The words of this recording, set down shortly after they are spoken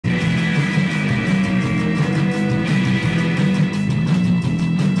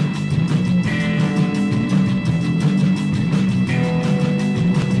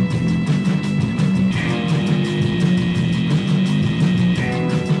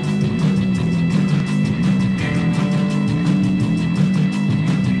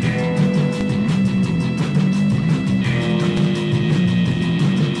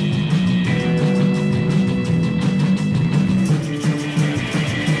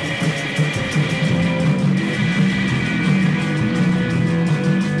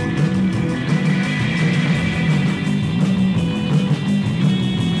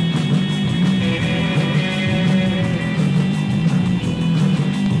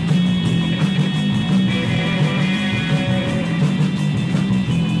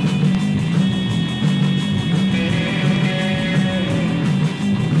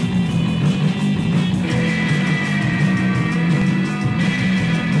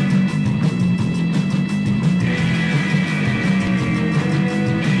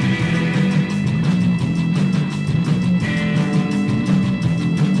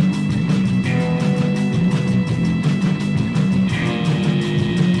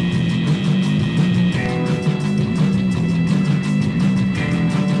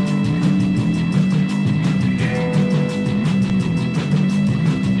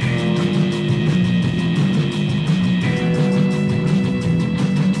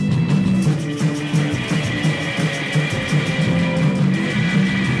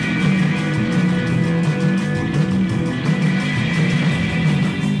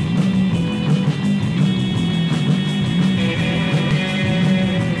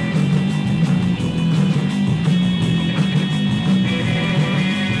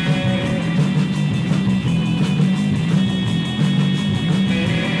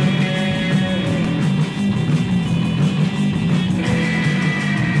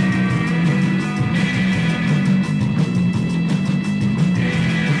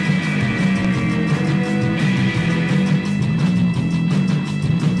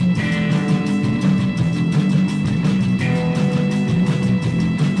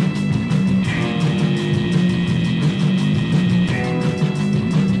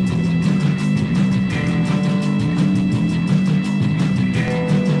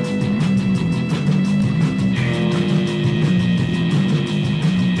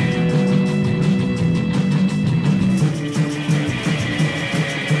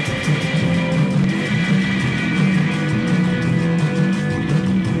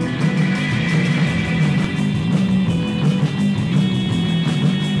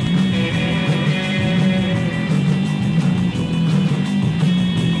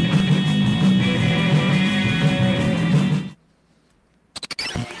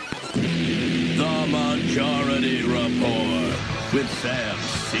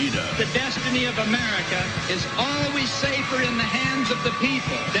Seder. The destiny of America is always safer in the hands of the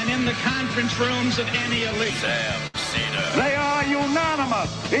people than in the conference rooms of any elite. Sam Seder. They are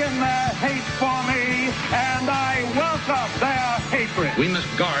unanimous in their hate for me, and I welcome their hatred. We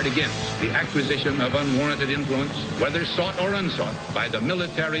must guard against the acquisition of unwarranted influence, whether sought or unsought, by the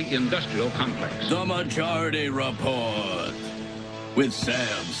military-industrial complex. The Majority Report with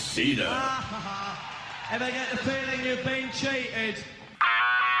Sam Seder. Ever get the feeling you've been cheated?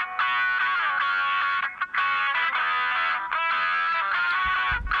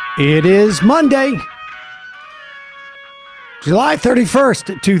 It is Monday, July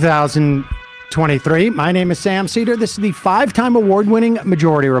 31st, 2023. My name is Sam Seder. This is the five-time award-winning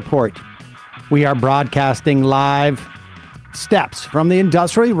Majority Report. We are broadcasting live steps from the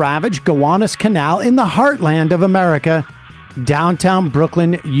industrially ravaged Gowanus Canal in the heartland of America, downtown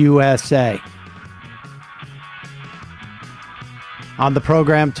Brooklyn, USA. On the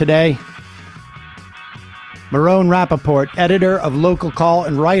program today, Meron Rapoport, editor of Local Call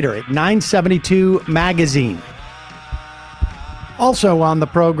and writer at 972 Magazine. Also on the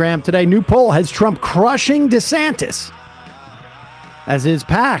program today, new poll has Trump crushing DeSantis as his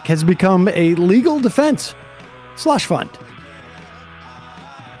PAC has become a legal defense slush fund.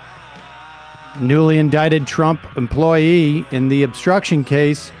 Newly indicted Trump employee in the obstruction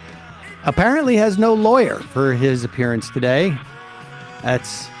case apparently has no lawyer for his appearance today.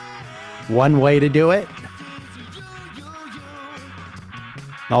 That's one way to do it.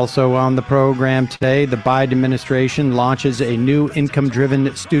 Also on the program today, the Biden administration launches a new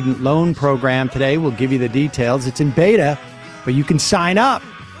income-driven student loan program today. We'll give you the details. It's in beta, but you can sign up.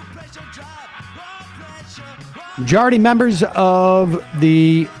 Majority members of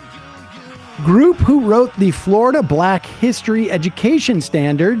the group who wrote the Florida Black History Education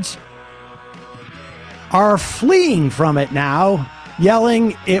Standards are fleeing from it now,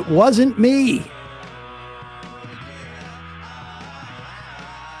 yelling, "It wasn't me."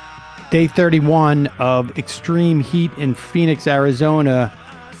 Day 31 of extreme heat in Phoenix, Arizona,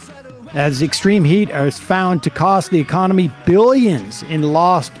 as extreme heat is found to cost the economy billions in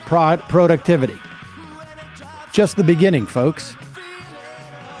lost productivity. Just the beginning, folks.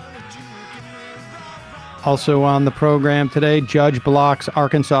 Also on the program today, judge blocks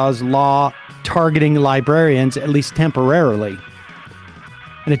Arkansas's law targeting librarians, at least temporarily.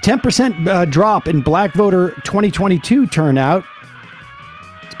 And a 10% drop in black voter 2022 turnout.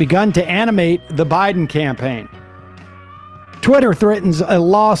 It's begun to animate the Biden campaign. Twitter threatens a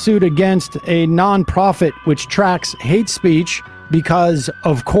lawsuit against a nonprofit which tracks hate speech because,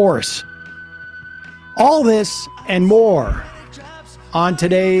 of course. All this and more on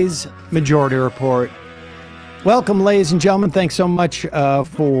today's Majority Report. Welcome, ladies and gentlemen. Thanks so much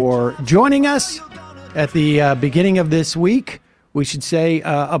for joining us at the beginning of this week. We should say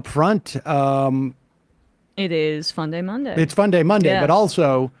up front, it is Fun Day Monday. It's Fun Day Monday, Yes. but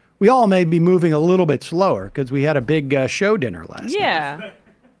also we all may be moving a little bit slower because we had a big show dinner last night. Yeah.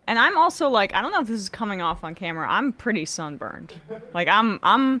 And I'm also like, I don't know if this is coming off on camera. I'm pretty sunburned. Like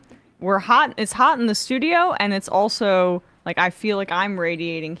we're hot. It's hot in the studio, and it's also like I feel like I'm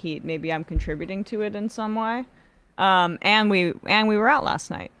radiating heat. Maybe I'm contributing to it in some way. And we were out last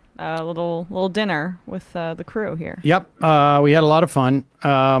night. A little dinner with the crew here. Yep. We had a lot of fun.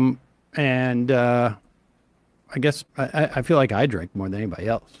 And I guess I feel like I drank more than anybody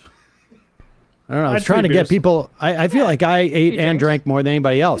else. I don't know. I was trying to get people. I feel like I ate and drank more than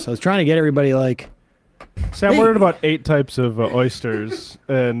anybody else. I was trying to get everybody like. Sam ordered about 8 types of oysters,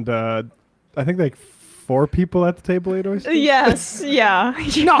 and I think like 4 people at the table ate oysters. Yes. Yeah.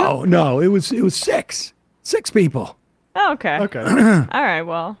 No. It was 6 people. Oh, okay. Okay. All right.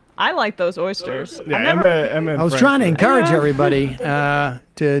 Well, I like those oysters. Yeah, Emma I was trying to encourage everybody to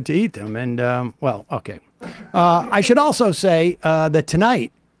eat them, and well, okay. I should also say that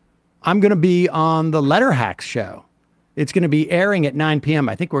tonight I'm going to be on the Letter Hacks show. It's going to be airing at 9 p.m.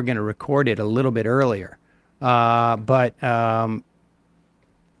 I think we're going to record it a little bit earlier. But and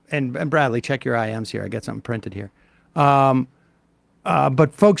Bradley, check your IMs here. I got something printed here.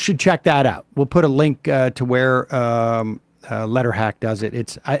 But folks should check that out. We'll put a link to where Letter Hack does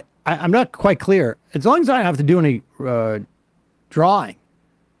it. I'm not quite clear. As long as I don't have to do any drawing,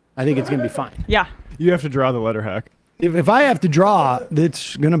 I think it's going to be fine. Yeah. You have to draw the letter hack. If I have to draw,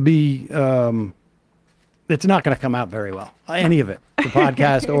 it's going to be, it's not going to come out very well. Any of it, the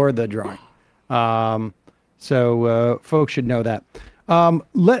podcast or the drawing. So folks should know that.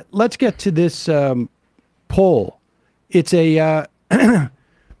 Let's get to this poll. It's it's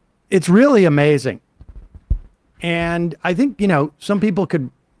really amazing. And I think, some people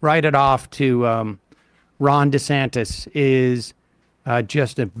could write it off to Ron DeSantis is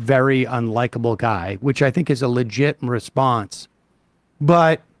just a very unlikable guy, which I think is a legit response.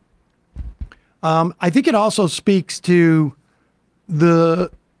 But I think it also speaks to the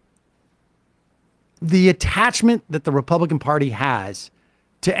attachment that the Republican Party has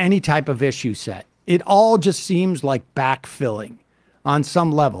to any type of issue set. It all just seems like backfilling on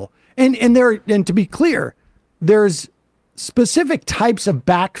some level. And to be clear, there's specific types of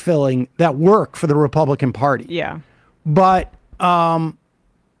backfilling that work for the Republican Party. Yeah. But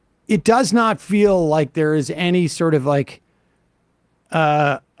it does not feel like there is any sort of like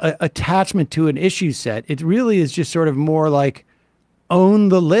attachment to an issue set. It really is just sort of more like own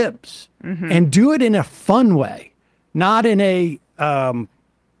the libs and do it in a fun way, not in a I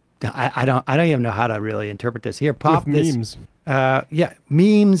don't even know how to really interpret this here. Pop With this memes.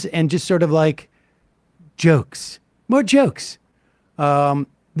 Memes and just sort of like jokes, more jokes.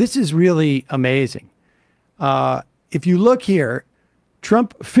 This is really amazing. If you look here,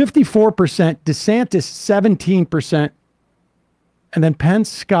 Trump 54%, DeSantis 17%, and then Pence,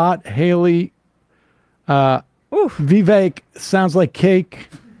 Scott, Haley, Vivek sounds like cake,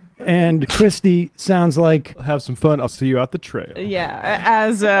 and Christie sounds like Have some fun. I'll see you out the trail. Yeah,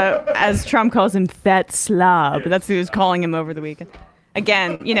 as Trump calls him, fat slob. That's who he was calling him over the weekend.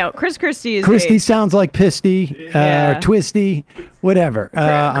 Again, Chris Christie is. Christie sounds like pisty, Yeah. twisty, whatever.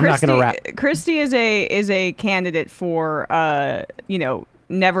 I'm not going to rap. Christie is a candidate for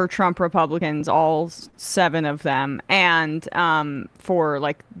never Trump Republicans, all 7 of them, and for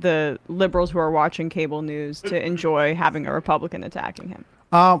like the liberals who are watching cable news to enjoy having a Republican attacking him.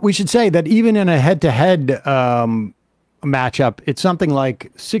 We should say that even in a head-to-head matchup, it's something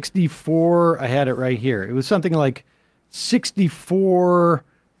like 64. I had it right here. It was something like 64.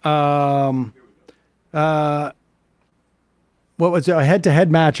 What was it? A head-to-head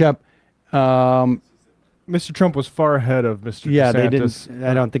matchup? Mr. Trump was far ahead of Mr. Yeah, DeSantis. they didn't.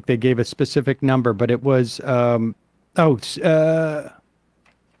 I don't think they gave a specific number, but it was. I don't.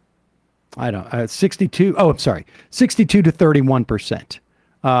 62. Oh, I'm sorry. 62 to 31%.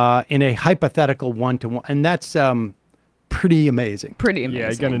 In a hypothetical 1-to-1, and that's pretty amazing. Pretty amazing. Yeah,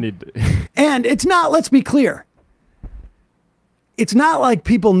 you're gonna need to. And it's not. Let's be clear. It's not like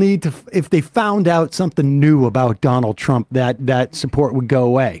people need to. If they found out something new about Donald Trump, that support would go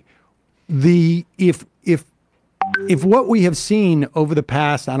away. If what we have seen over the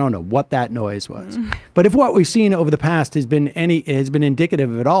past, I don't know what that noise was, but if what we've seen over the past has been indicative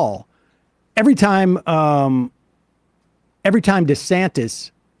of it all, every time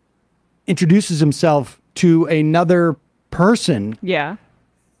DeSantis introduces himself to another person, Yeah.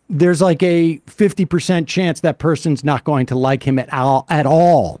 there's like a 50% chance that person's not going to like him at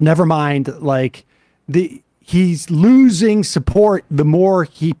all. Never mind, like he's losing support the more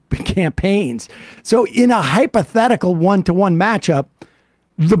he campaigns. So in a hypothetical 1-to-1 matchup,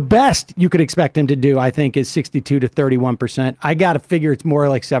 the best you could expect him to do, I think, is 62 to 31%. I got to figure it's more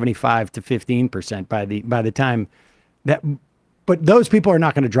like 75 to 15% by the time that. But those people are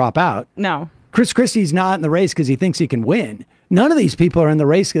not going to drop out. No. Chris Christie's not in the race because he thinks he can win. None of these people are in the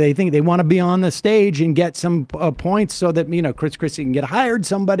race because they think they want to be on the stage and get some points so that Chris Christie can get hired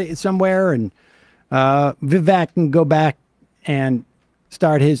somewhere, and Vivek can go back and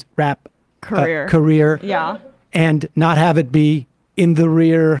start his rap career. Yeah. And not have it be in the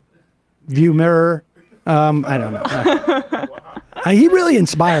rear view mirror. I don't know. He really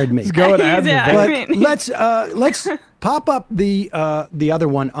inspired me. Go ahead. Yeah, But let's pop up the other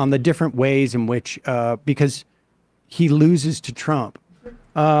one on the different ways in which because he loses to Trump.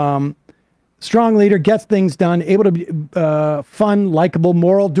 Strong leader, gets things done, able to be fun, likable,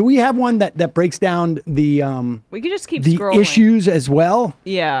 moral. Do we have one that breaks down the We could just keep the scrolling. issues as well?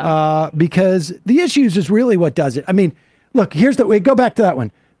 Yeah. Because the issues is really what does it. I mean, look, go back to that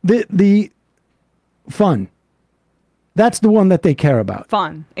one. The fun. That's the one that they care about.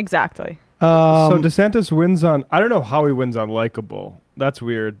 Fun. Exactly. So DeSantis wins on. I don't know how he wins on likable. That's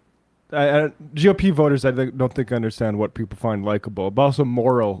weird. GOP voters, I don't think understand what people find likable, but also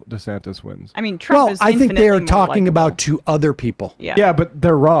moral. DeSantis wins. I mean, Trump is I think they are infinitely more talking likable. about to other people. Yeah. Yeah, but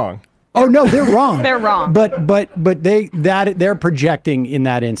they're wrong. Oh no, they're wrong. They're wrong. But they're projecting in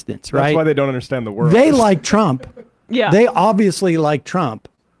that instance, right? That's why they don't understand the world. They like Trump. Yeah. They obviously like Trump.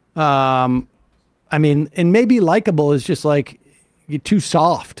 I mean, and maybe likable is just like you're too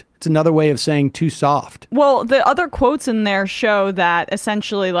soft. It's another way of saying too soft. Well, the other quotes in there show that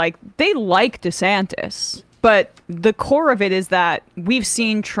essentially, like, they like DeSantis, but the core of it is that we've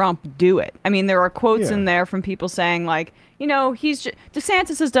seen Trump do it. I mean, there are quotes in there from people saying, like,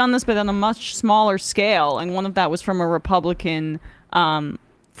 DeSantis has done this, but on a much smaller scale, and one of that was from a Republican from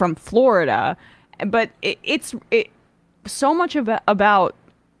Florida. But so much about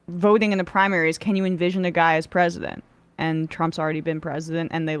voting in the primaries. Can you envision a guy as president? And Trump's already been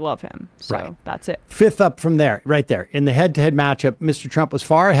president, and they love him. So that's it. Fifth up from there, right there. In the head-to-head matchup, Mr. Trump was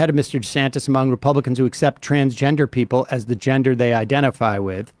far ahead of Mr. DeSantis among Republicans who accept transgender people as the gender they identify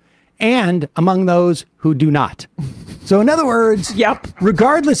with, and among those who do not. So in other words,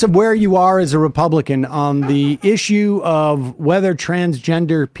 regardless of where you are as a Republican on the issue of whether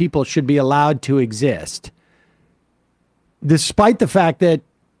transgender people should be allowed to exist, despite the fact that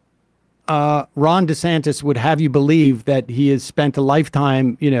Ron DeSantis would have you believe that he has spent a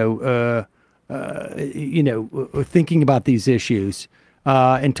lifetime, thinking about these issues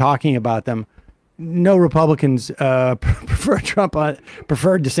and talking about them. No Republicans prefer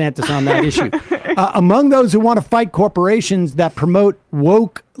DeSantis on that issue. Among those who want to fight corporations that promote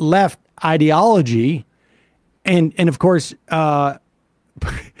woke left ideology, and of course,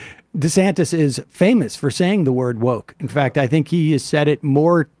 DeSantis is famous for saying the word woke. In fact, I think he has said it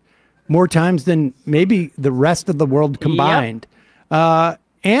more times than maybe the rest of the world combined.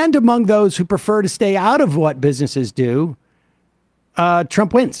 And among those who prefer to stay out of what businesses do,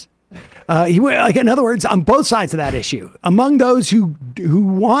 Trump wins. In other words, on both sides of that issue, among those who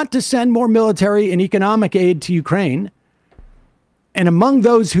want to send more military and economic aid to Ukraine, and among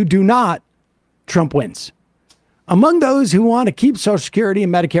those who do not, Trump wins. Among those who want to keep Social Security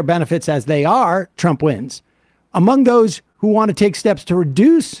and Medicare benefits as they are, Trump wins. Among those who want to take steps to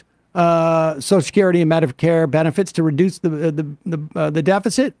reduce Social Security and Medicare benefits to reduce the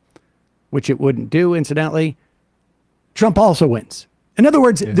deficit, which it wouldn't do, incidentally, Trump also wins. In other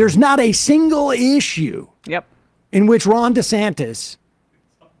words, there's not a single issue in which Ron DeSantis,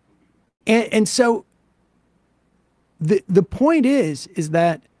 and so the point is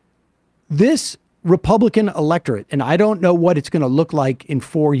that this Republican electorate, and I don't know what it's going to look like in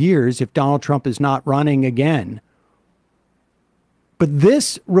 4 years if Donald Trump is not running again, but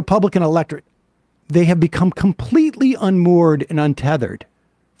this Republican electorate, they have become completely unmoored and untethered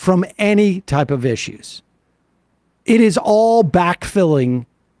from any type of issues. It is all backfilling.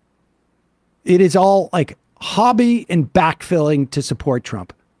 It is all like hobby and backfilling to support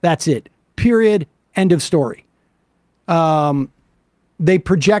Trump. That's it. Period. End of story. They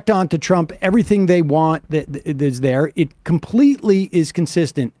project onto Trump everything they want that is there. It completely is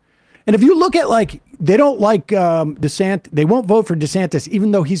consistent. And if you look at they don't like DeSantis, they won't vote for DeSantis,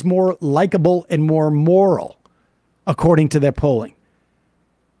 even though he's more likable and more moral, according to their polling.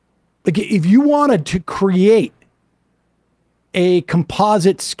 Like if you wanted to create a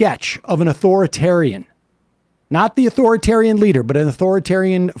composite sketch of an authoritarian, not the authoritarian leader, but an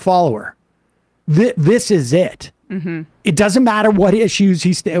authoritarian follower, this is it. Mm-hmm. It doesn't matter what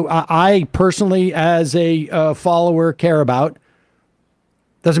issues I personally, as a follower, care about.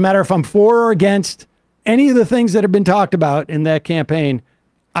 Doesn't matter if I'm for or against any of the things that have been talked about in that campaign.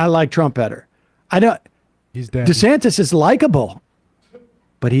 I like Trump better. He's dead. DeSantis is likable,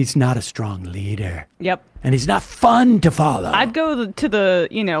 but he's not a strong leader. Yep. And he's not fun to follow. I'd go to the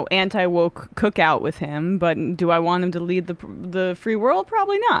anti-woke cookout with him, but do I want him to lead the free world?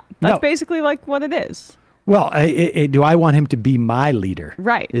 Probably not. That's basically like what it is. Well, do I want him to be my leader?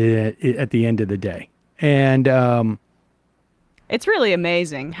 Right. At the end of the day. And it's really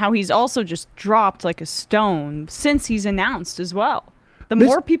amazing how he's also just dropped like a stone since he's announced as well. The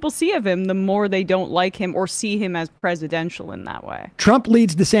more people see of him, the more they don't like him or see him as presidential in that way. Trump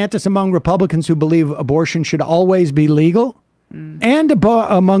leads DeSantis among Republicans who believe abortion should always be legal and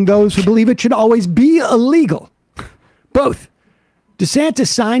among those who believe it should always be illegal. Both. DeSantis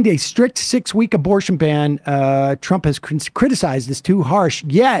signed a strict 6-week abortion ban. Trump has criticized as too harsh,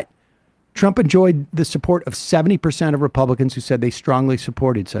 yet Trump enjoyed the support of 70% of Republicans who said they strongly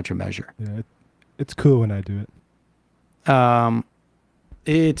supported such a measure. Yeah, it's cool when I do it.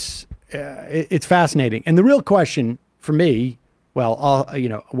 It's fascinating. And the real question for me,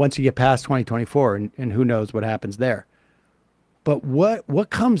 once you get past 2024 and who knows what happens there, but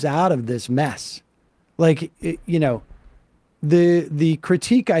what comes out of this mess? The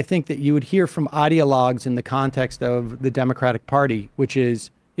critique I think that you would hear from ideologues in the context of the Democratic Party, which is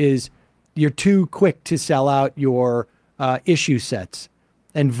you're too quick to sell out your issue sets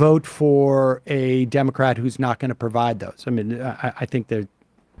and vote for a Democrat who's not going to provide those. I mean, I think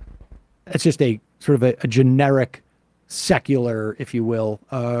it's just a sort of a generic, secular, if you will,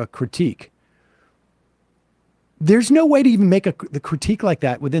 critique. There's no way to even make the critique like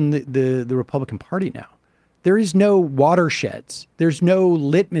that within the Republican Party now. There is no watersheds. There's no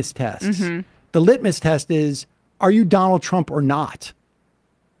litmus tests. Mm-hmm. The litmus test is, are you Donald Trump or not?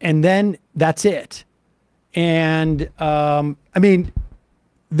 And then that's it. And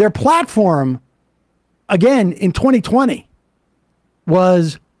their platform again in 2020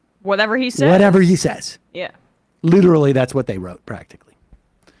 was Whatever he says. whatever he says. Yeah. Literally, that's what they wrote, practically.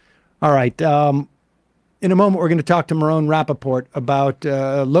 All right. In a moment, we're going to talk to Meron Rapoport about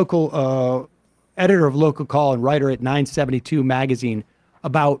local editor of Local Call and writer at 972 Magazine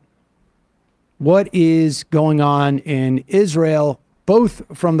about what is going on in Israel, both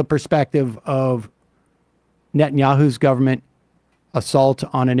from the perspective of Netanyahu's government, assault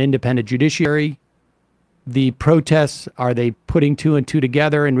on an independent judiciary, the protests, are they putting two and two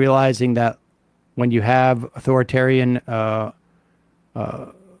together and realizing that when you have authoritarian,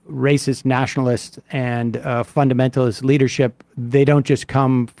 racist, nationalist, and fundamentalist leadership, they don't just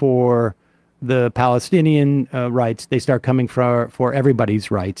come for the Palestinian rights, they start coming for everybody's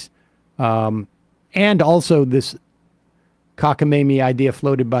rights. And also this cockamamie idea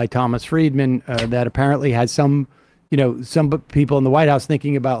floated by Thomas Friedman that apparently has some people in the White House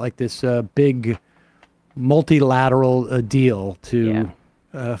thinking about like this big multilateral deal to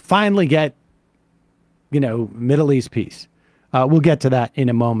finally get, Middle East peace. We'll get to that in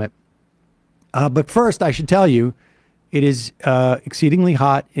a moment. But first, I should tell you, it is exceedingly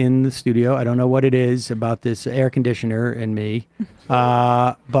hot in the studio. I don't know what it is about this air conditioner and me,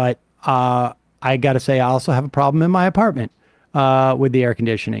 but I got to say, I also have a problem in my apartment with the air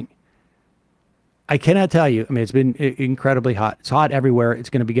conditioning. I cannot tell you. I mean, it's been incredibly hot. It's hot everywhere. It's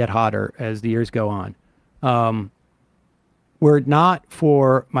going to get hotter as the years go on. Were it not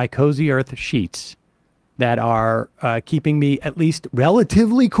for my Cozy Earth sheets that are keeping me at least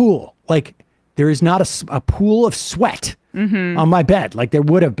relatively cool, like there is not a pool of sweat on my bed like there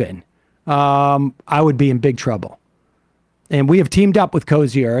would have been, I would be in big trouble. And we have teamed up with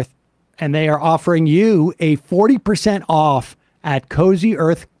Cozy Earth, and they are offering you a 40% off at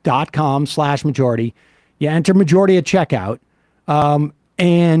cozyearth.com/majority. You enter majority at checkout,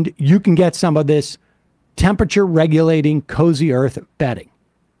 and you can get some of this temperature regulating Cozy Earth bedding.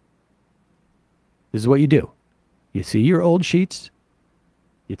 This is what you do. You see your old sheets,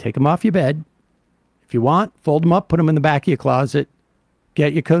 you take them off your bed. If you want, fold them up, put them in the back of your closet,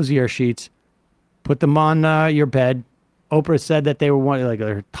 get your Cozy Earth sheets, put them on your bed. Oprah said that they were one like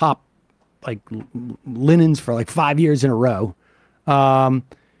their top linens for like 5 years in a row.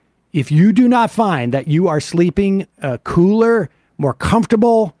 If you do not find that you are sleeping cooler, more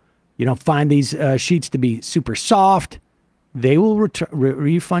comfortable, you don't find these sheets to be super soft, they will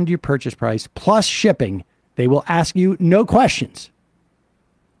refund your purchase price plus shipping. They will ask you no questions.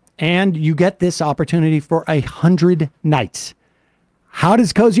 And you get this opportunity for 100 nights. How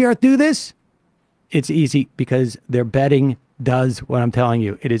does Cozy Earth do this? It's easy because their bedding does what I'm telling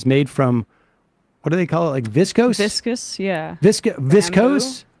you. It is made from, what do they call it? Like viscose? Viscous, yeah.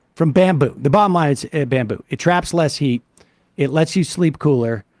 Viscose from bamboo. The bottom line is bamboo. It traps less heat. It lets you sleep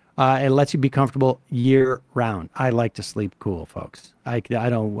cooler. It lets you be comfortable year round. I like to sleep cool, folks. I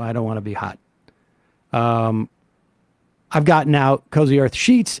don't want to be hot. I've got now Cozy Earth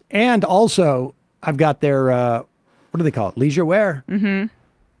sheets, and also I've got their what do they call it? Leisure wear. Mm-hmm.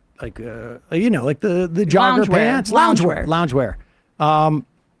 Like like the jogger pants, loungewear.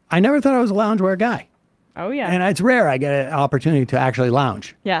 I never thought I was a loungewear guy. Oh yeah, and it's rare I get an opportunity to actually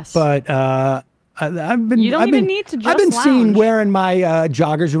lounge. Yes, but I've been. You don't even need to just I've been lounge. seen wearing my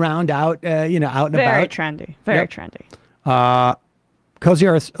joggers around out and about. Very trendy. Very trendy. Cozy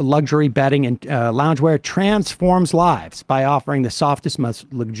Earth's luxury bedding and loungewear transforms lives by offering the softest,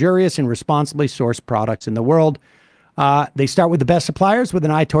 most luxurious, and responsibly sourced products in the world. They start with the best suppliers with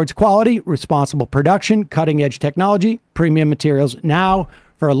an eye towards quality, responsible production, cutting-edge technology, premium materials. Now,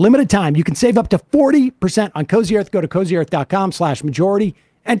 for a limited time, you can save up to 40% on Cozy Earth. Go to cozyearth.com/majority.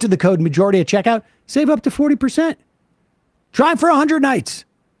 Enter the code majority at checkout. Save up to 40%. Try them for 100 nights.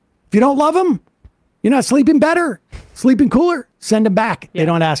 If you don't love them, you're not sleeping better, sleeping cooler, send them back. Yeah. They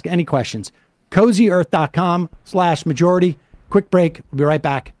don't ask any questions. cozyearth.com/majority. Quick break. We'll be right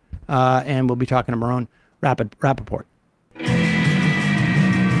back. And we'll be talking to Meron Rapoport.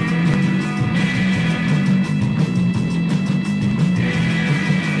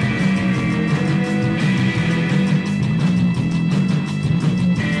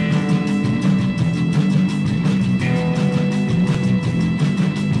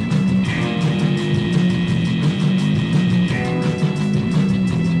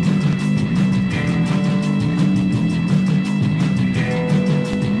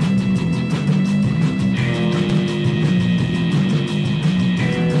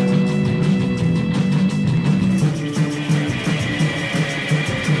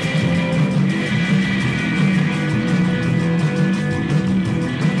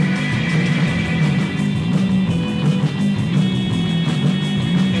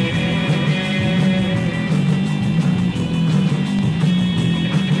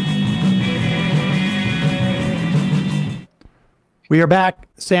 We are back.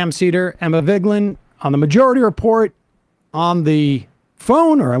 Sam Seder, Emma Vigeland on the Majority Report on the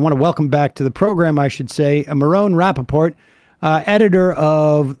phone, or I want to welcome back to the program, I should say, Meron Rapoport, editor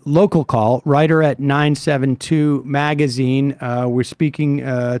of Local Call, writer at 972 Magazine. We're speaking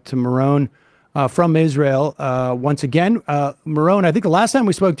to Meron from Israel once again. Meron, I think the last time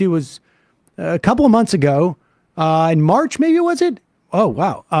we spoke to you was a couple of months ago, in March, maybe, was it? Oh,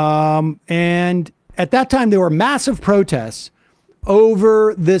 wow. And at that time, there were massive protests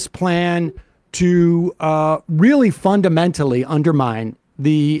over this plan to really fundamentally undermine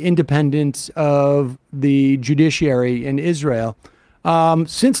the independence of the judiciary in Israel.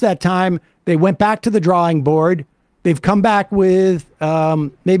 Since that time, they went back to the drawing board. They've come back with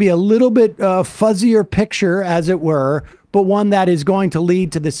maybe a little bit fuzzier picture, as it were, but one that is going to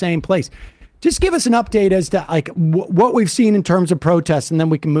lead to the same place. Just give us an update as to like what we've seen in terms of protests, and then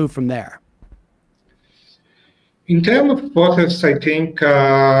we can move from there. In terms of protests, I think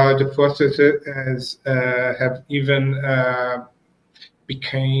the protests have even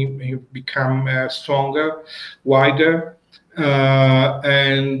become stronger, wider,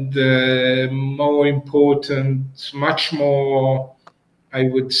 and more important, much more, I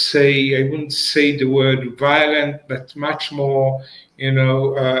would say, I wouldn't say the word violent, but much more,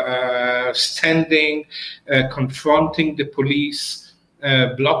 standing, confronting the police,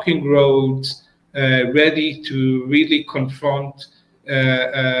 blocking roads, ready to really confront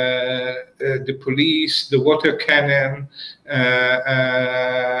the police, the water cannon,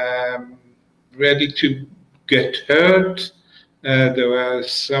 ready to get hurt. There were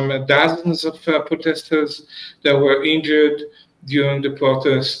some dozens of protesters that were injured during the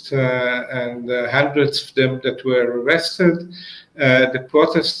protest, and hundreds of them that were arrested. The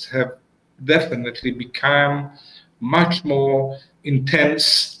protests have definitely become much more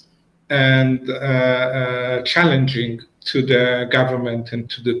intense and challenging to the government and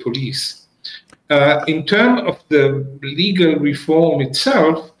to the police. In terms of the legal reform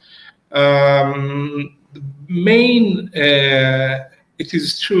itself, it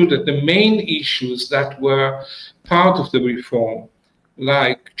is true that the main issues that were part of the reform,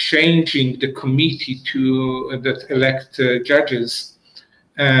 like changing the committee that elect judges,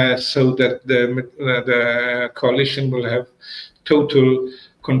 so that the coalition will have total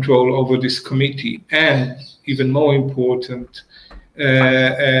control over this committee, and even more important,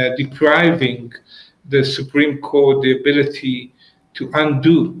 depriving the Supreme Court the ability to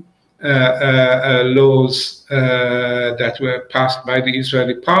undo laws that were passed by the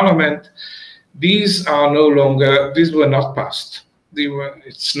Israeli parliament. These were not passed.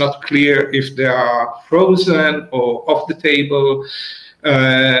 It's not clear if they are frozen or off the table.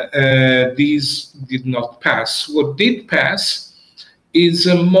 These did not pass. What did pass is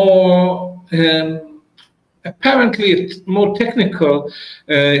a more, apparently a more technical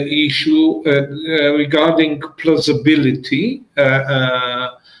issue regarding plausibility,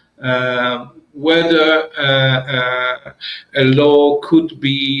 whether a law could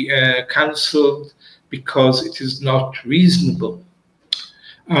be cancelled because it is not reasonable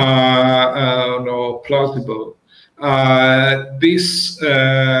nor plausible. This,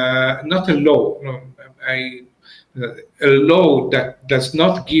 not a law, no, a law that does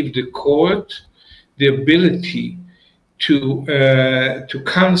not give the court the ability to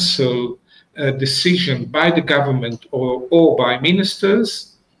cancel a decision by the government or by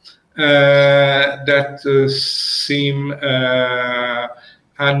ministers that seem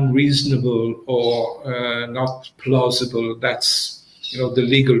unreasonable or not plausible. That's the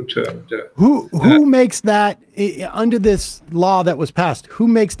legal term. Who makes that under this law that was passed? Who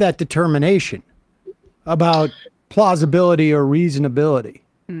makes that determination about plausibility or reasonability?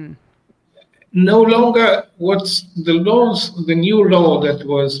 No longer the new law that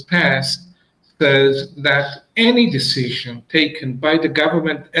was passed says that any decision taken by the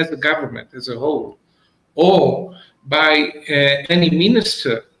government as a whole, or by any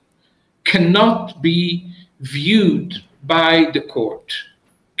minister, cannot be viewed by the court,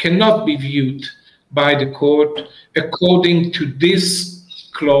 according to this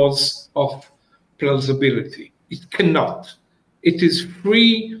clause of plausibility. It cannot. It is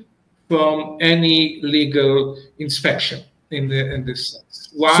free from any legal inspection in this sense.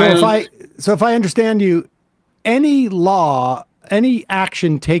 So if I understand you, any law, any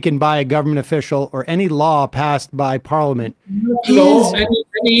action taken by a government official or any law passed by parliament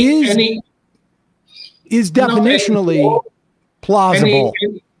is definitionally plausible.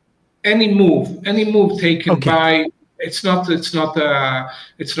 Any move taken by, it's not a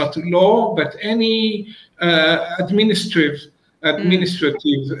law, but any administrative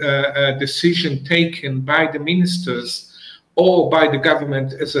decision taken by the ministers or by the government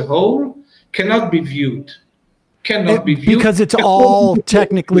as a whole cannot be viewed. Because it's all,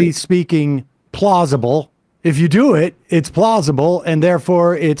 technically speaking, plausible. If you do it, it's plausible, and therefore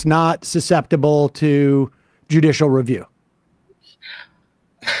it's not susceptible to judicial review.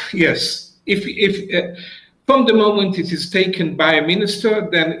 Yes. If from the moment it is taken by a minister,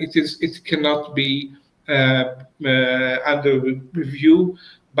 then it cannot be under review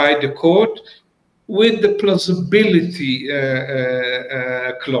by the court, with the plausibility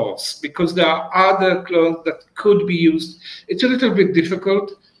clause, because there are other clauses that could be used. It's a little bit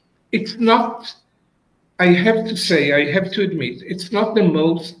difficult. It's not, I have to say, I have to admit, it's not the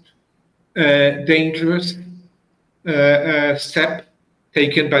most dangerous step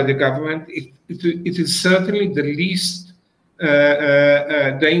taken by the government. It is certainly the least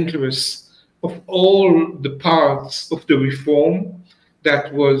dangerous of all the parts of the reform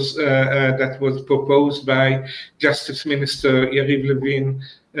that was proposed by Justice Minister Yariv Levin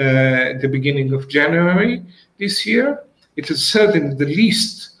at the beginning of January this year. It is certainly the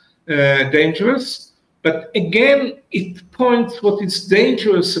least dangerous, but again, it points what is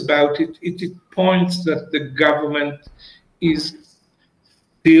dangerous about it. It points that the government is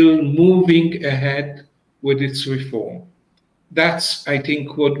still moving ahead with its reform. That's, I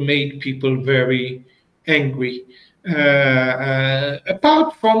think, what made people very angry.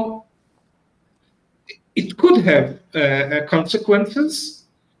 Apart from, it could have consequences,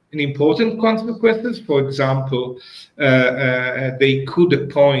 and important consequences. For example, they could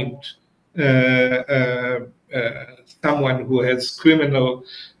appoint someone who has criminal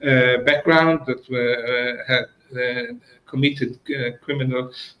background, that had committed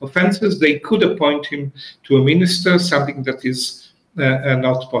criminal offenses. They could appoint him to a minister, something that is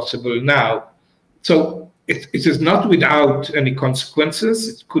not possible now. So it is not without any consequences.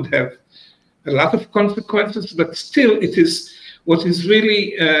 It could have a lot of consequences, but still it is what is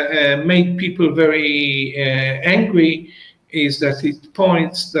really made people very angry is that it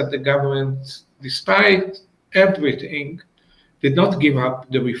points that the government, despite everything, did not give up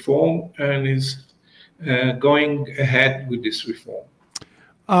the reform and is going ahead with this reform.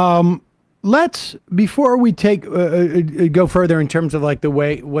 Let's, before we take go further in terms of like the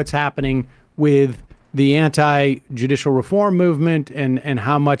way what's happening with the anti-judicial reform movement and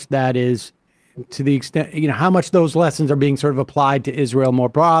how much that is, to the extent, you know, how much those lessons are being sort of applied to Israel more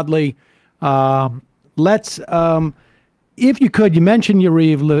broadly. Let's, if you could, you mentioned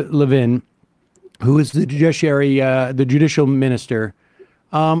Yariv Levin, who is the judicial minister.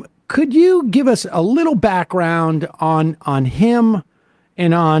 Could you give us a little background on him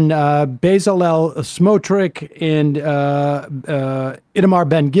and on Bezalel Smotrich and Itamar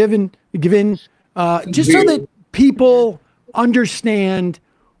Ben-Gvir, just so that people understand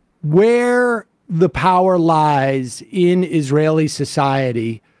where the power lies in Israeli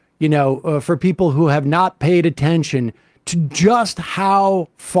society, you know, for people who have not paid attention to just how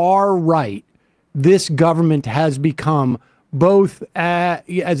far right this government has become, both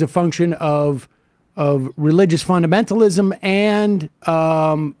as a function of religious fundamentalism and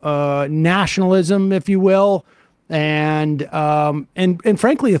nationalism, if you will, and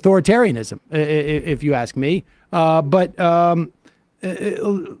frankly authoritarianism, if you ask me. But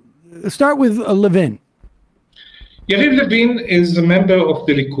start with Levin. Yariv Levin is a member of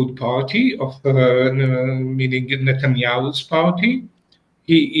the Likud party, meaning Netanyahu's party.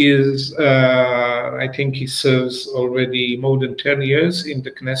 He is, I think he serves already more than 10 years in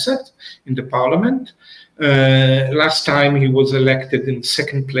the Knesset, in the parliament. Last time he was elected in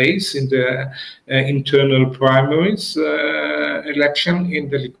second place in the internal primaries election in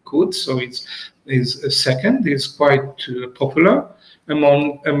the Likud, so he's second. He's quite popular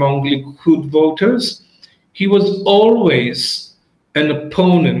among Likud voters. He was always an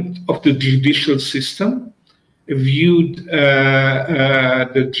opponent of the judicial system, viewed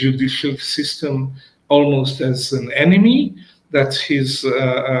the judicial system almost as an enemy. That's his,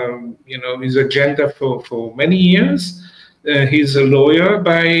 his agenda for many years. He's a lawyer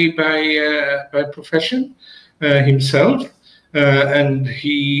by profession himself, and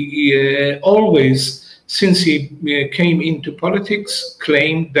he always, since he came into politics,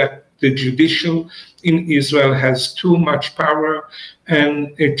 claimed that the judicial in Israel has too much power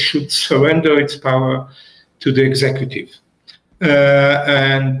and it should surrender its power to the executive.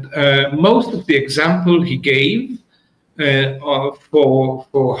 And most of the example he gave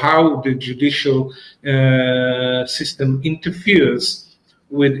for how the judicial system interferes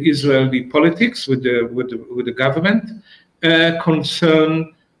with Israeli politics, with the government,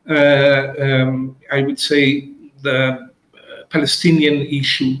 concern, I would say, the Palestinian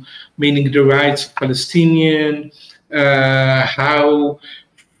issue, meaning the rights of Palestinian, how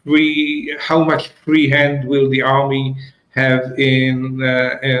much free hand will the army have in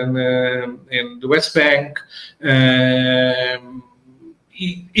the West Bank,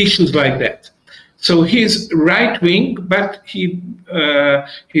 issues like that. So he's right wing, but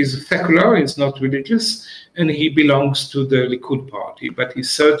he's secular, he's not religious, and he belongs to the Likud party. But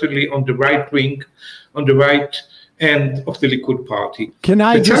he's certainly on the right wing, on the right end of the Likud party. Can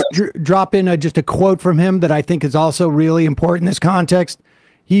I just drop in just a quote from him that I think is also really important in this context?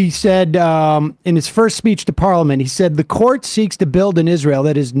 He said in his first speech to Parliament, he said, "The court seeks to build an Israel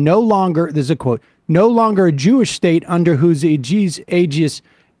that is no longer," this is a quote, "no longer a Jewish state under whose aegis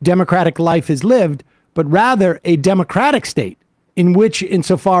democratic life is lived, but rather a democratic state in which,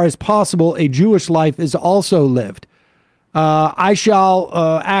 insofar as possible, a Jewish life is also lived. I shall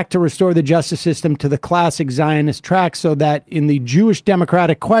act to restore the justice system to the classic Zionist track so that in the Jewish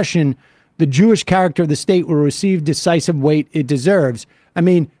democratic question, the Jewish character of the state will receive decisive weight it deserves." I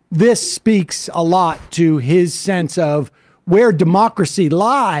mean, this speaks a lot to his sense of where democracy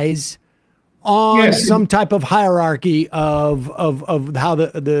lies on some type of hierarchy of how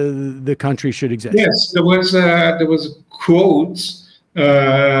the country should exist. Yes, there was quotes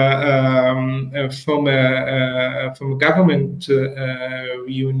from a government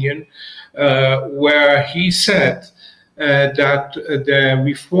reunion where he said that the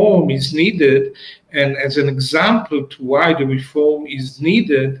reform is needed, and as an example to why the reform is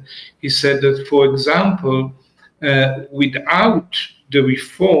needed, he said that, for example, without the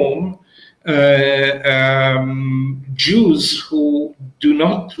reform, Jews who do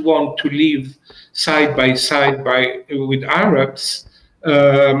not want to live side by side with Arabs,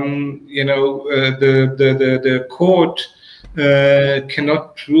 the court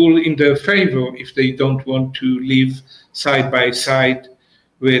cannot rule in their favor if they don't want to live side by side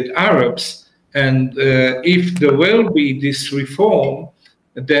with Arabs. And if there will be this reform,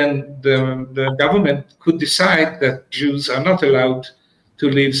 then the government could decide that Jews are not allowed to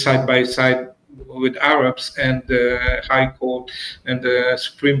live side by side with Arabs, and the High Court and the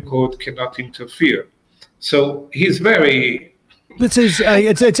Supreme Court cannot interfere. So he's very... This is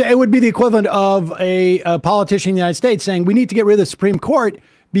it would be the equivalent of a politician in the United States saying we need to get rid of the Supreme Court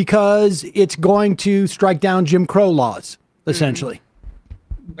because it's going to strike down Jim Crow laws, essentially.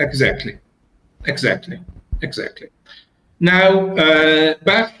 Exactly. Now,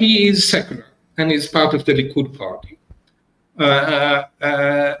 but he is secular and is part of the Likud party.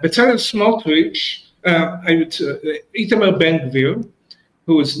 Bezalel Smotrich, Itamar Ben-Gvir,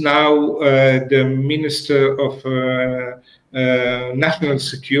 who is now the Minister of National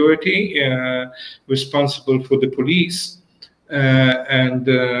Security, responsible for the police and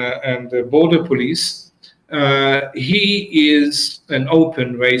the border police. He is an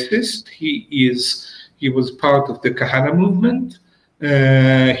open racist. He was part of the Kahana movement.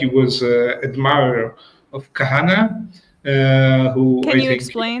 He was an admirer of Kahana. Can you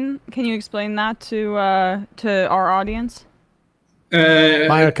explain that to our audience?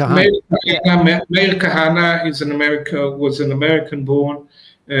 Meir Kahana was an American-born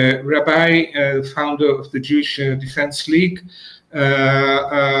rabbi, founder of the Jewish Defense League,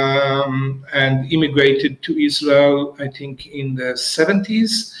 and immigrated to Israel, I think, in the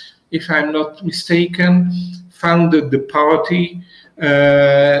 70s, if I'm not mistaken. Founded the party,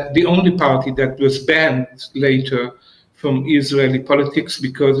 the only party that was banned later from Israeli politics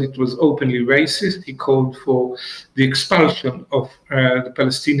because it was openly racist. He called for the expulsion of the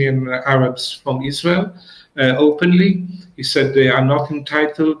Palestinian Arabs from Israel openly. He said they are not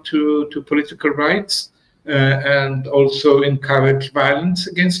entitled to political rights and also encouraged violence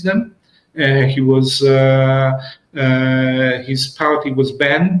against them. His party was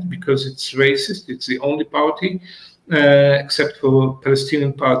banned because it's racist. It's the only party, except for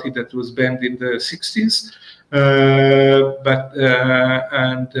Palestinian party that was banned in the 60s.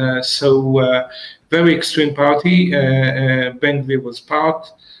 So very extreme party. Ben-Gvir was part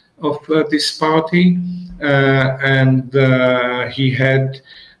of this party, and he had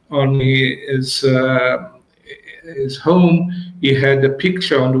on his home, he had a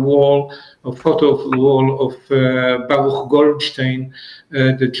picture on the wall, a photo of the wall of Baruch Goldstein,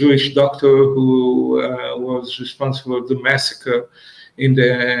 the Jewish doctor who was responsible for the massacre in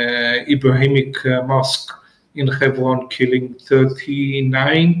the Ibrahimic mosque in Hebron, killing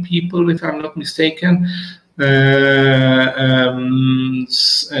 39 people, if I'm not mistaken. And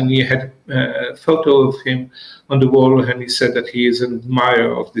he had a photo of him on the wall, and he said that he is an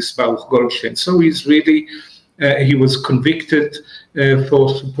admirer of this Baruch Goldstein. So he's really, he was convicted for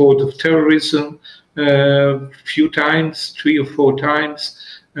support of terrorism, few times, 3 or 4 times,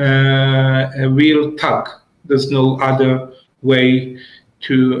 a real thug. There's no other way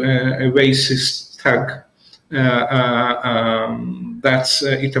to a racist thug. That's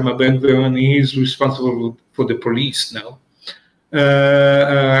Itamar Ben-Gvir, and he is responsible for the police now.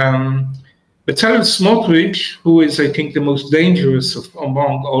 Bezalel Smotrich, who is, I think, the most dangerous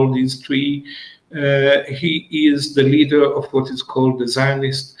among all these three, he is the leader of what is called the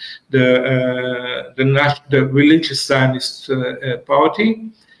Zionist, the religious Zionist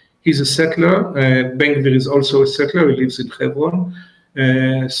party. He's a settler. Ben-Gvir is also a settler. He lives in Hebron.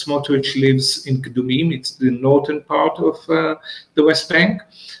 Smotrich lives in Kedumim. It's the northern part of the West Bank,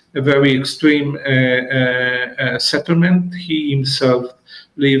 a very extreme settlement. He himself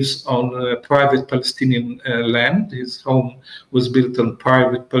lives on private Palestinian land. His home was built on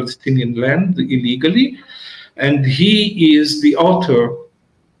private Palestinian land illegally. And he is the author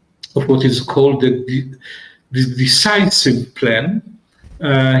of what is called the decisive plan.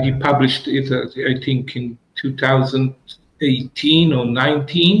 He published it, I think, in 2018 or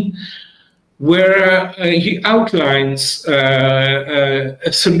 19, where he outlines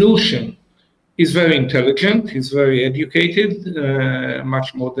a solution. He's very intelligent, he's very educated,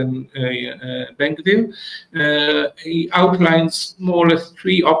 much more than Ben-Gvir. He outlines more or less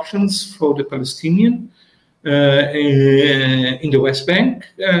 3 options for the Palestinian in the West Bank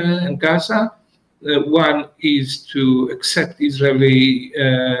and Gaza. One is to accept Israeli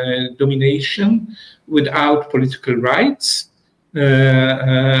domination without political rights,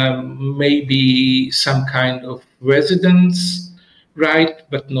 maybe some kind of residence right,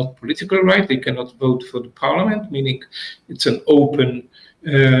 but not political right. They cannot vote for the parliament, meaning it's an open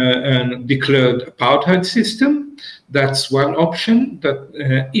and declared apartheid system. That's one option. That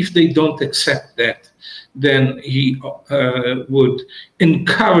if they don't accept that, then he would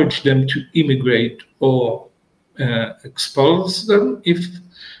encourage them to immigrate or expose them if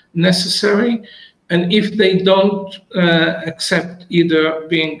necessary. And if they don't accept either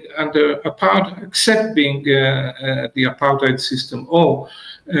being under apartheid, accept being the apartheid system, or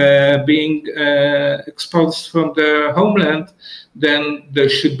being exposed from their homeland, then there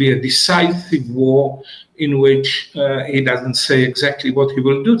should be a decisive war in which he doesn't say exactly what he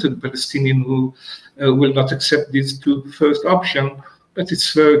will do to the Palestinian who will not accept these 2 first options, but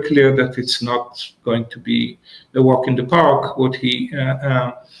it's very clear that it's not going to be a walk in the park, what he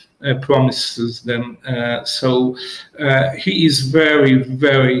promises them. So he is very,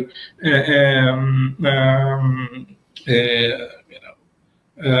 very,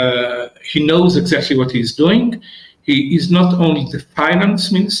 he knows exactly what he's doing. He is not only the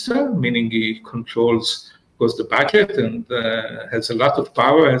finance minister, meaning he controls, of course, the budget and has a lot of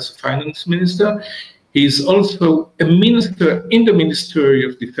power as a finance minister. He is also a minister in the Ministry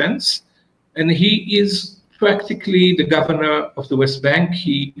of Defense, and he is practically the governor of the West Bank.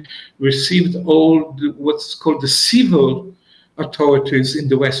 He received all what's called the civil authorities in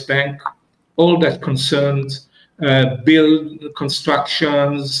the West Bank, all that concerns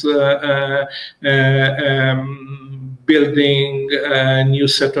constructions, building new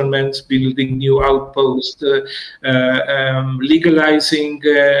settlements, building new outposts, legalizing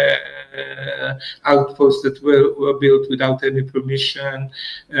outposts that were built without any permission,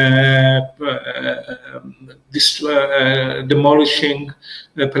 demolishing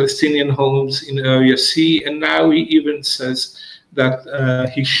Palestinian homes in Area C, and now he even says that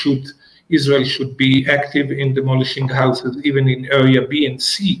Israel should be active in demolishing houses even in Area B and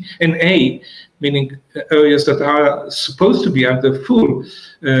C and A, meaning areas that are supposed to be under full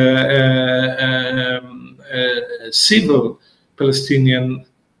civil Palestinian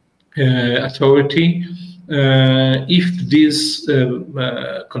authority. If these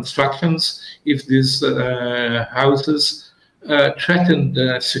constructions, if these houses threaten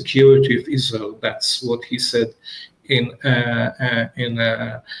the security of Israel, that's what he said in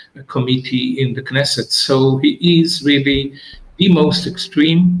a committee in the Knesset. So he is really the most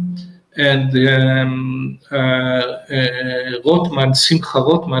extreme. And Simcha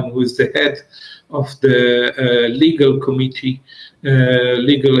Rotman, who is the head of the legal committee,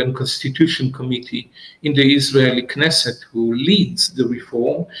 Legal and Constitution Committee in the Israeli Knesset, who leads the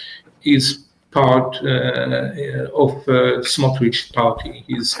reform, is part of Smotrich party.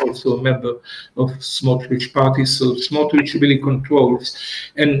 He's also a member of Smotrich party, so Smotrich really controls.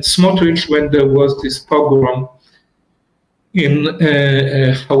 And Smotrich, when there was this pogrom in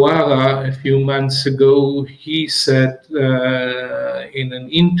Hawara a few months ago, he said in an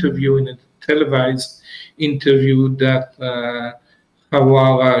interview, in a televised interview, that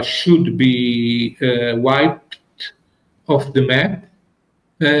Hawara should be wiped off the map.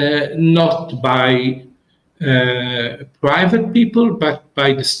 not by private people, but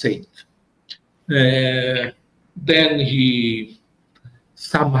by the state. Then he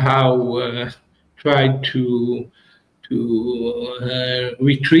somehow tried to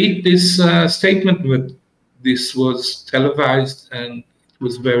retreat this statement, but this was televised and it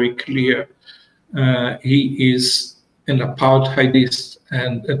was very clear. He is an apartheidist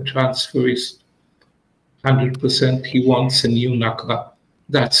and a transferist. 100%. He wants a new Nakba.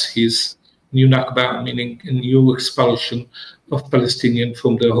 That's his new Nakba, meaning a new expulsion of Palestinians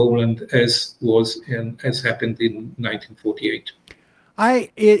from their homeland, as happened in 1948.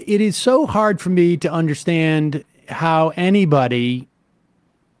 It is so hard for me to understand how anybody,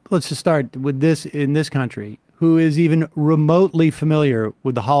 let's just start with this in this country, who is even remotely familiar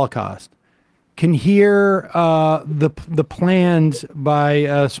with the Holocaust, can hear the plans by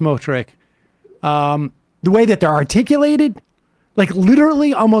Smotrich, the way that they're articulated, like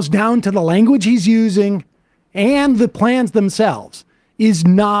literally almost down to the language he's using, and the plans themselves is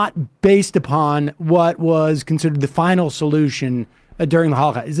not based upon what was considered the final solution during the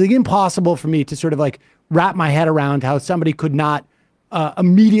Holocaust. It's like impossible for me to sort of like wrap my head around how somebody could not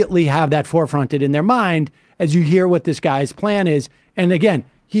immediately have that forefronted in their mind as you hear what this guy's plan is. And again,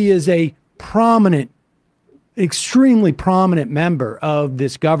 he is a prominent, extremely prominent member of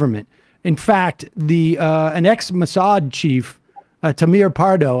this government. In fact, an ex-Mossad chief, Tamir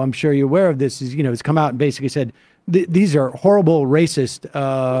Pardo, I'm sure you're aware of this, has come out and basically said these are horrible racist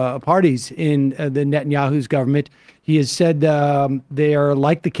parties in the Netanyahu's government. He has said they are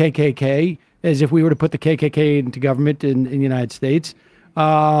like the KKK, as if we were to put the KKK into government in the United States.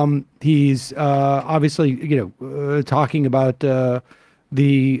 He's obviously, talking about the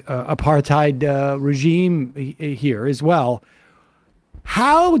apartheid regime here as well.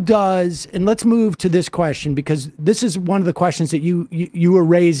 How does, and let's move to this question, because this is one of the questions that you were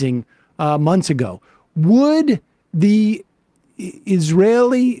raising months ago. Would the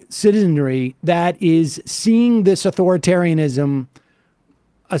Israeli citizenry that is seeing this authoritarianism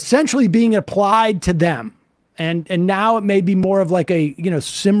essentially being applied to them, and now it may be more of like a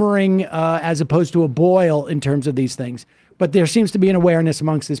simmering as opposed to a boil in terms of these things, but there seems to be an awareness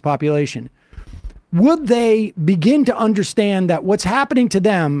amongst this population. Would they begin to understand that what's happening to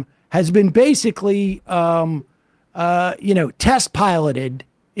them has been basically, test piloted,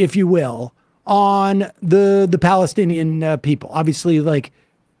 if you will, on the Palestinian people? Obviously, like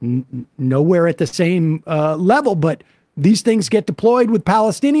nowhere at the same level, but these things get deployed with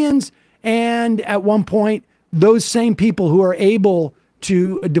Palestinians, and at one point, those same people who are able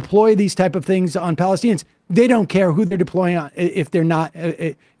to deploy these type of things on Palestinians, they don't care who they're deploying on if they're not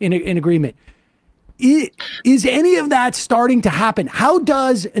in agreement. Is any of that starting to happen? How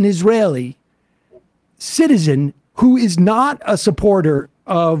does an Israeli citizen who is not a supporter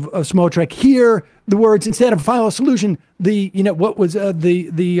of Smotrich hear the words, instead of final solution, decisive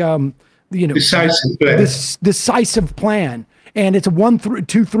plan. This decisive plan, and it's a 1,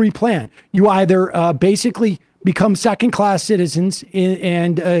 2, 3 plan. You either basically become second-class citizens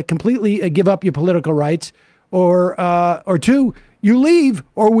and completely give up your political rights, or 2, you leave,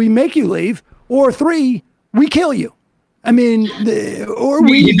 or we make you leave, or 3, we kill you. I mean,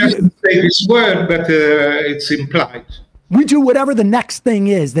 he doesn't say this word, but it's implied. We do whatever the next thing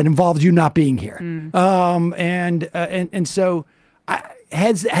is that involves you not being here. And so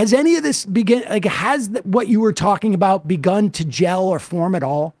has any of this begun? Like, has what you were talking about begun to gel or form at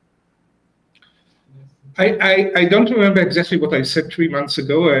all? I don't remember exactly what I said 3 months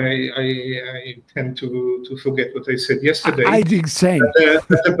ago. I tend to forget what I said yesterday. I think same.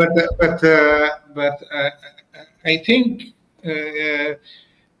 But I think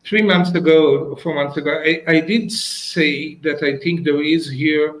 3 months ago or 4 months ago, I did say that I think there is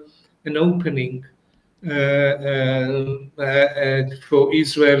here an opening for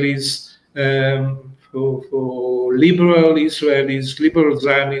Israelis, for liberal Israelis, liberal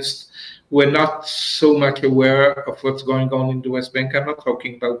Zionists, who are not so much aware of what's going on in the West Bank. I'm not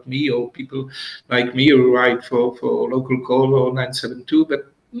talking about me or people like me who write for Local Call or 972, but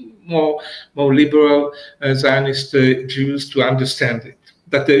more liberal Zionist Jews to understand it,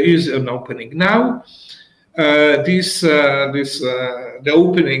 that there is an opening. Now, the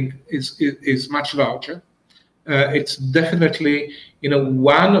opening is much larger. It's definitely,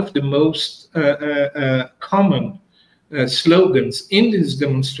 one of the most common slogans in this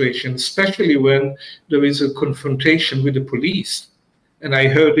demonstration, especially when there is a confrontation with the police. And I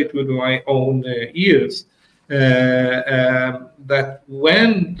heard it with my own ears, that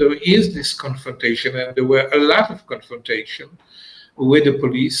when there is this confrontation, and there were a lot of confrontation with the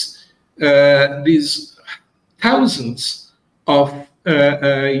police, these thousands of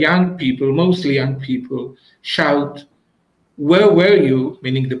young people, mostly young people, shout, "Where were you?"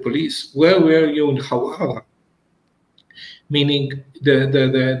 meaning the police. "Where were you in Hawara?" Meaning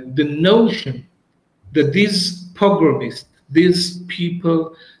the notion that these pogromists, these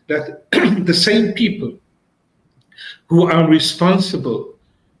people, that the same people who are responsible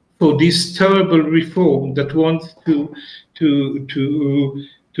for this terrible reform that wants to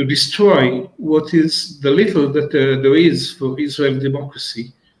destroy what is the little that there is for Israel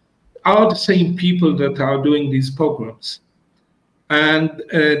democracy, are the same people that are doing these pogroms. And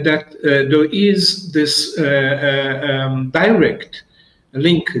that there is this direct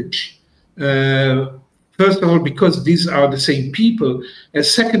linkage. First of all, because these are the same people, and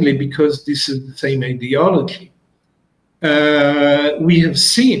secondly, because this is the same ideology. We have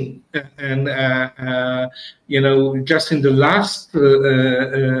seen, and just in the last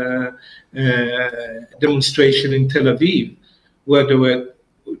demonstration in Tel Aviv, where there were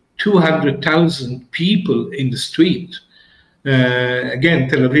 200,000 people in the street. Again,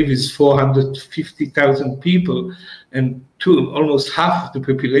 Tel Aviv is 450,000 people, and almost half of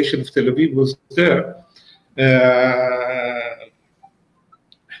the population of Tel Aviv was there.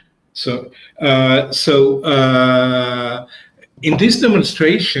 In this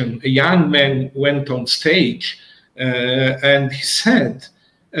demonstration, a young man went on stage and he said,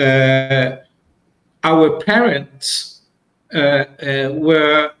 "Our parents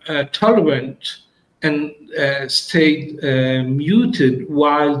were tolerant and stayed muted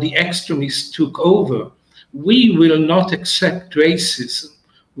while the extremists took over. We will not accept racism.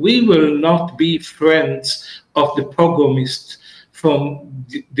 We will not be friends of the pogromists from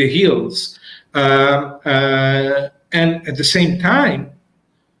the hills." And at the same time,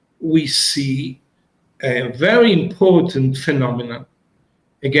 we see a very important phenomenon,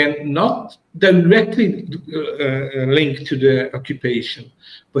 again, not directly linked to the occupation,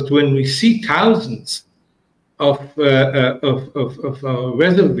 but when we see thousands of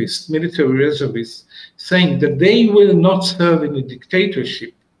reservists, military reservists, saying that they will not serve in a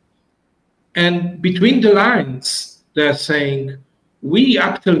dictatorship, and between the lines, they're saying, "We,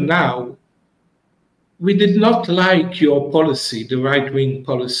 up till now, we did not like your policy, the right-wing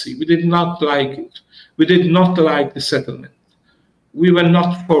policy. We did not like it. We did not like the settlement. We were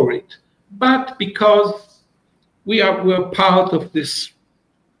not for it. But because we're part of this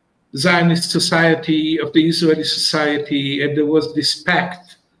Zionist society, of the Israeli society, and there was this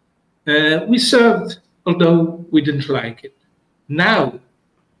pact, we served, although we didn't like it. Now,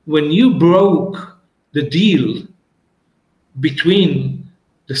 when you broke the deal between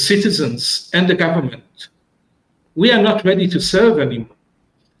the citizens and the government, we are not ready to serve anymore."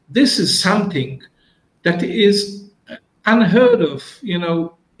 This is something that is unheard of.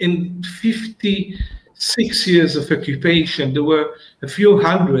 In 56 years of occupation, there were a few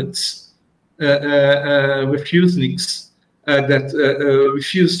hundreds refuseniks that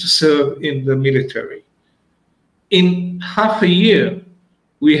refused to serve in the military. In half a year,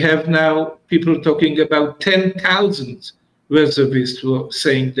 we have now people talking about 10,000 reservists who are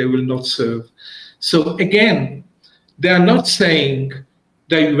saying they will not serve. So again, they are not saying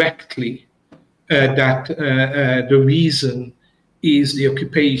directly that the reason is the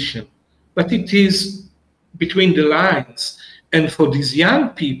occupation, but it is between the lines. And for these young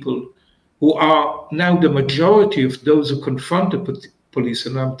people who are now the majority of those who confront the police,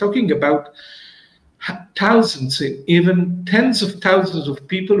 and I'm talking about thousands, even tens of thousands of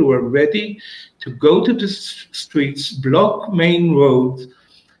people who are ready to go to the streets, block main roads,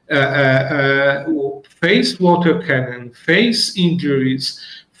 face water cannon, face injuries,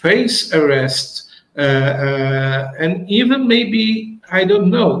 face arrest, and even maybe, I don't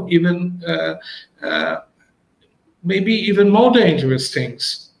know, even maybe even more dangerous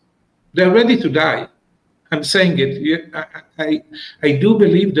things. They're ready to die. I'm saying it. I do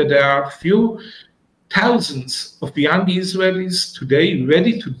believe that there are a few thousands of young Israelis today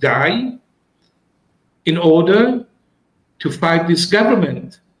ready to die in order to fight this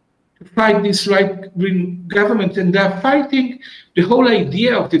government, to fight this right-wing government. And they're fighting the whole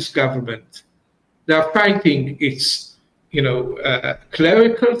idea of this government. They're fighting its,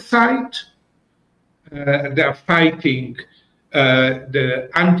 clerical side. They're fighting the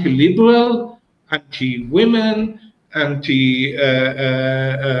anti-liberal, anti-women,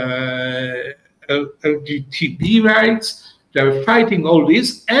 LGBT rights. They're fighting all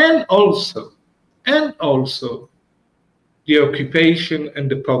this, and also the occupation and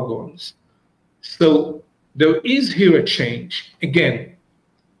the pogroms. So there is here a change. Again,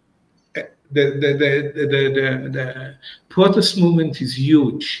 the protest movement is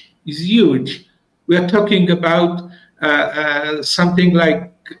huge. We are talking about something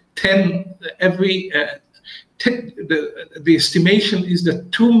like 10 every. The estimation is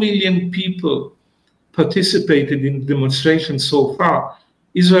that 2 million people participated in demonstrations so far.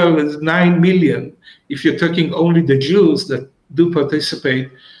 Israel is 9 million. If you're talking only the Jews that do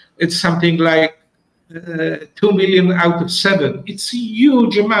participate, it's something like 2 million out of 7. It's a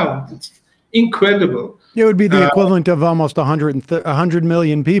huge amount. It's incredible. It would be the equivalent of almost 100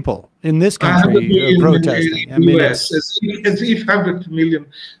 million people in this country protesting. In the US, as if 100 million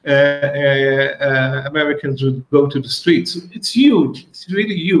Americans would go to the streets. It's huge. It's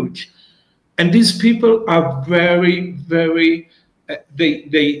really huge. And these people are very, very,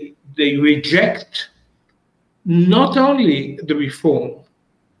 they reject not only the reform,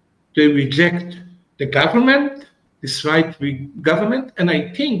 they reject the government, this right-wing government, and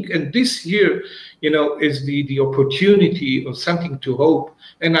I think, and this year, is the opportunity or something to hope.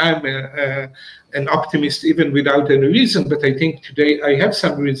 And I'm an optimist even without any reason, but I think today I have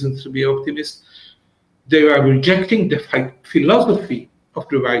some reasons to be optimist. They are rejecting the philosophy of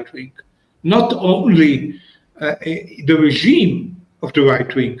the right wing, not only the regime of the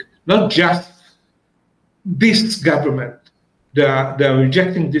right wing, not just this government. They are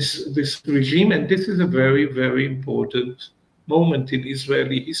rejecting this regime, and this is a very, very important moment in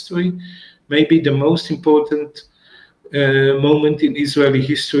Israeli history, maybe the most important moment in Israeli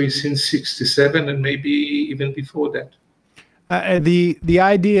history since '67, and maybe even before that. The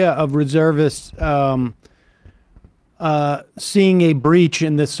idea of reservists seeing a breach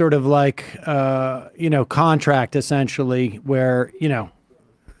in this sort of like contract, essentially, where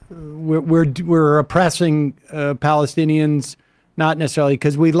we're oppressing Palestinians, not necessarily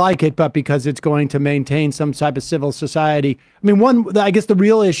because we like it, but because it's going to maintain some type of civil society. I mean, I guess the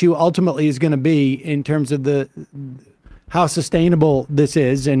real issue ultimately is going to be in terms of how sustainable this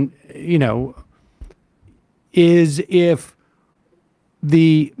is, and is if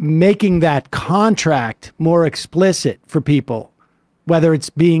the making that contract more explicit for people, whether it's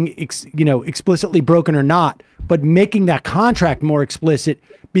being explicitly broken or not, but making that contract more explicit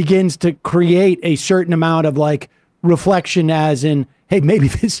begins to create a certain amount of like reflection, as in, hey, maybe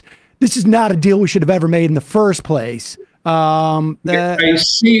this is not a deal we should have ever made in the first place. I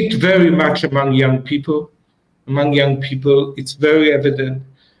see it very much among young people. Among young people, it's very evident.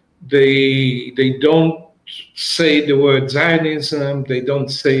 They don't say the word Zionism. They don't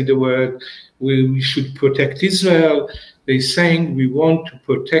say the word we should protect Israel. They're saying we want to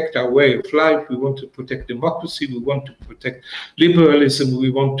protect our way of life. We want to protect democracy. We want to protect liberalism. We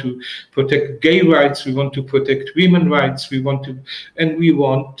want to protect gay rights. We want to protect women's rights. We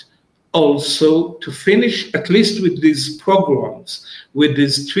want also to finish, at least with these pogroms, with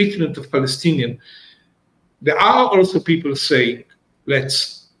this treatment of Palestinians. There are also people saying,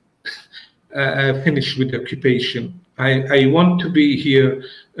 let's finish with the occupation. I want to be here,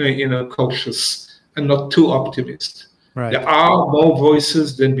 cautious and not too optimistic. Right. There are more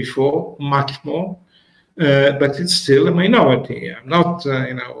voices than before, much more, but it's still a minority. I'm not,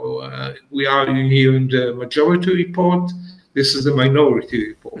 we are here in the majority report. This is a minority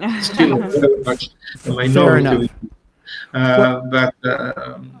report. It's still very much a minority report. But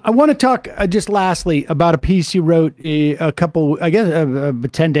I want to talk just lastly about a piece you wrote a couple, I guess,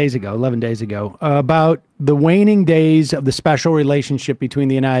 11 days ago, about the waning days of the special relationship between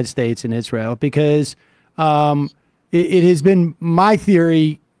the United States and Israel, because it has been my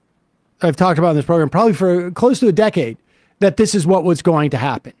theory, I've talked about in this program probably for close to a decade, that this is what was going to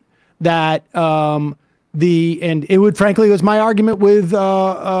happen. That and it would, frankly, it was my argument with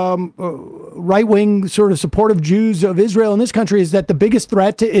right-wing sort of supportive Jews of Israel in this country, is that the biggest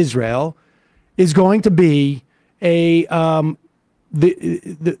threat to Israel is going to be the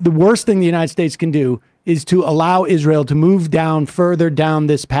worst thing the United States can do is to allow Israel to move further down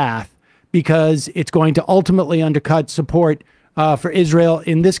this path, because it's going to ultimately undercut support for Israel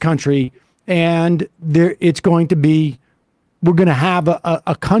in this country. And we're going to have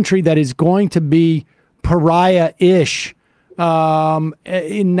a country that is going to be pariah-ish,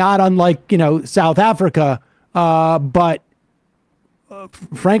 not unlike, South Africa, but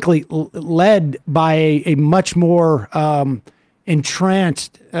frankly, led by a much more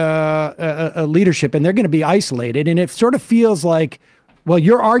entranced leadership, and they're going to be isolated. And it sort of feels like, well,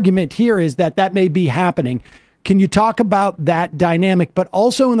 your argument here is that may be happening. Can you talk about that dynamic, but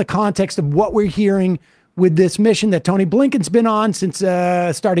also in the context of what we're hearing with this mission that Tony Blinken's been on since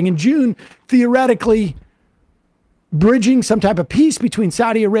starting in June, theoretically bridging some type of peace between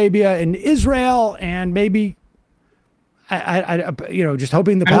Saudi Arabia and Israel, and maybe, just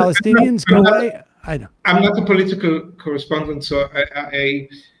hoping the Palestinians go away? I'm not a political correspondent, so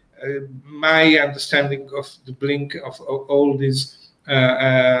my understanding of the blink of all these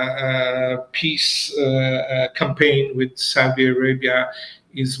peace campaign with Saudi Arabia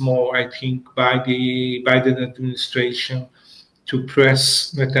is more, I think, by the Biden administration to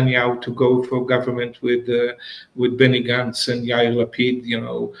press Netanyahu to go for government with Benny Gantz and Yair Lapid,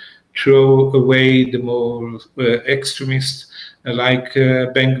 throw away the more extremists like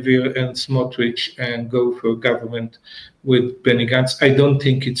Ben-Gvir and Smotrich and go for government with Benny Gantz. I don't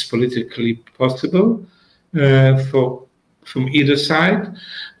think it's politically possible from either side.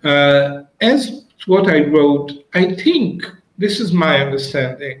 As what I wrote, I think, this is my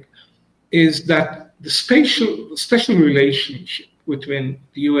understanding, is that the special relationship between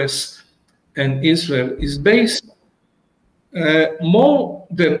the US and Israel is based more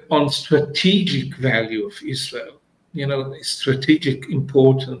than on strategic value of Israel, strategic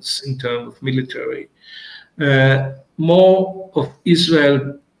importance in terms of military, more of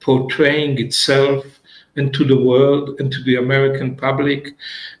Israel portraying itself and to the world and to the American public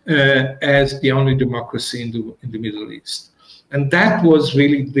as the only democracy in the Middle East. And that was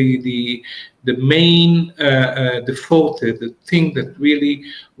really the main, the forte, the thing that really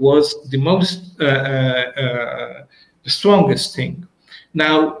was the most, the strongest thing.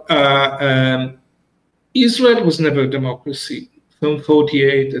 Now, Israel was never a democracy from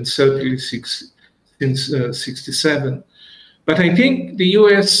 48 and certainly since 67. But I think the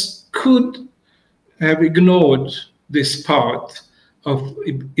US could have ignored this part of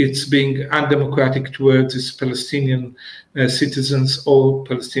its being undemocratic towards its Palestinian citizens or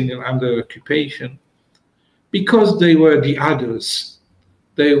Palestinian under occupation, because they were the others.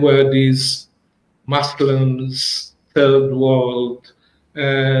 They were these Muslims, Third World,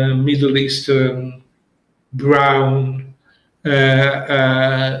 Middle Eastern, brown.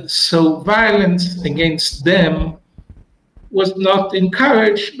 So violence against them was not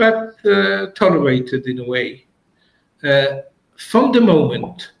encouraged, but tolerated in a way. From the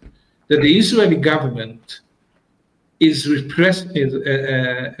moment that the Israeli government is repressing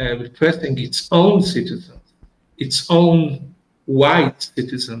its own citizens, its own white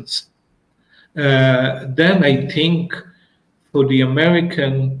citizens, then I think for the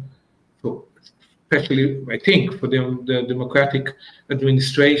American, especially I think for the democratic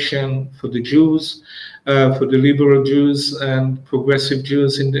administration, for the Jews, for the liberal Jews and progressive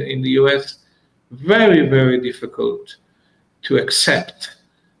Jews in the US, very, very difficult to accept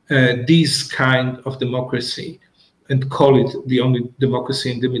this kind of democracy and call it the only democracy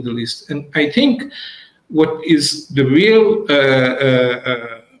in the Middle East. And I think what is the real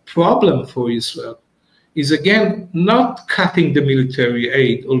problem for Israel is, again, not cutting the military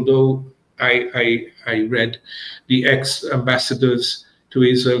aid, although I read the ex-ambassadors to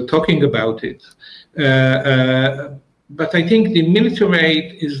Israel talking about it. But I think the military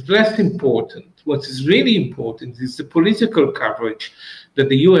aid is less important. What is really important is the political coverage that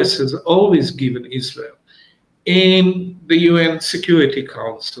the US has always given Israel in the UN Security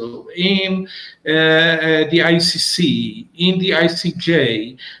Council, in the ICC, in the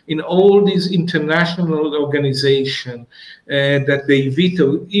ICJ, in all these international organizations that they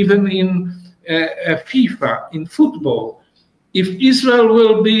veto, even in FIFA, in football. If Israel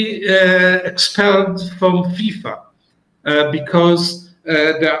will be expelled from FIFA because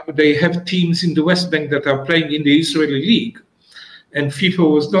they have teams in the West Bank that are playing in the Israeli league, and FIFA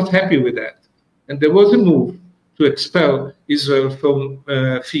was not happy with that. And there was a move to expel Israel from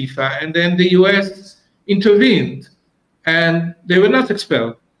FIFA, and then the US intervened, and they were not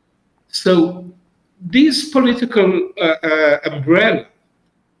expelled. So this political umbrella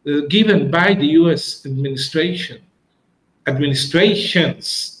given by the US administrations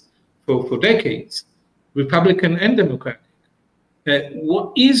for decades, Republican and Democratic,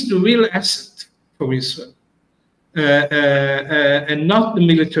 what is the real asset for Israel, and not the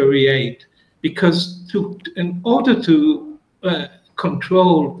military aid, because in order to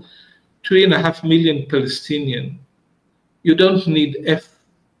control 3.5 million Palestinians, you don't need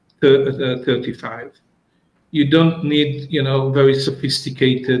F-35. You don't need, very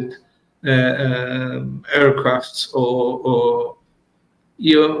sophisticated aircrafts, or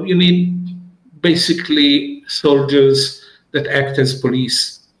you need basically soldiers that act as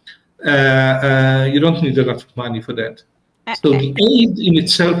police. You don't need a lot of money for that. So the aid in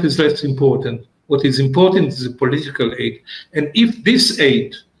itself is less important. What is important is the political aid. And if this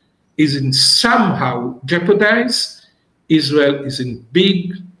aid is in somehow jeopardized, Israel is in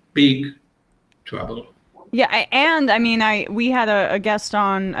big, big trouble. Yeah, and I mean, we had a guest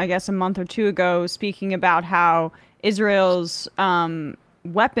on, I guess, a month or two ago, speaking about how Israel's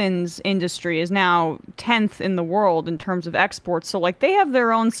weapons industry is now 10th in the world in terms of exports. So like they have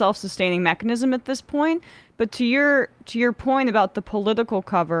their own self-sustaining mechanism at this point. But to your point about the political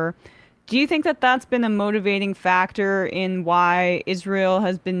cover, do you think that that's been a motivating factor in why Israel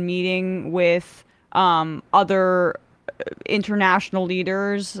has been meeting with other international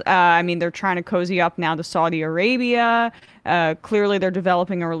leaders? I mean, they're trying to cozy up now to Saudi Arabia. Clearly, they're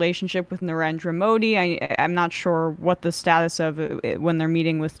developing a relationship with Narendra Modi. I'm not sure what the status of it when they're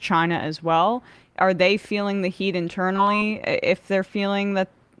meeting with China as well. Are they feeling the heat internally if they're feeling that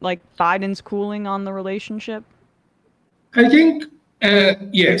like Biden's cooling on the relationship? I think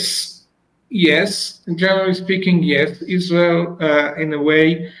yes. Yes, generally speaking, yes. Israel, in a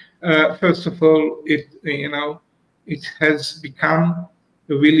way, first of all, it has become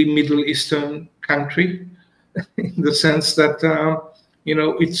a really Middle Eastern country, in the sense that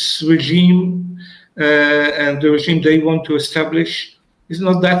its regime and the regime they want to establish is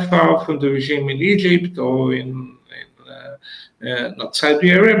not that far from the regime in Egypt or in not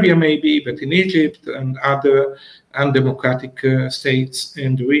Saudi Arabia maybe, but in Egypt and other undemocratic states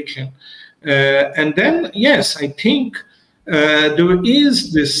in the region. And then, yes, I think there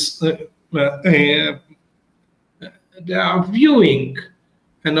is this, they are viewing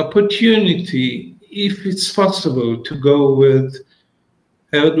an opportunity, if it's possible, to go with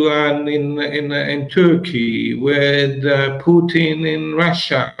Erdogan in Turkey, with Putin in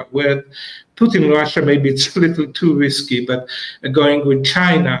Russia, with Putin in Russia, maybe it's a little too risky, but going with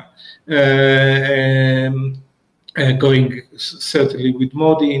China, going certainly with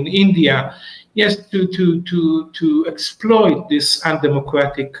Modi in India, yes, to exploit this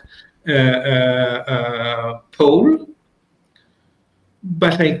undemocratic pole.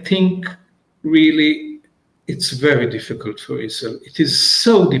 But I think really it's very difficult for Israel. It is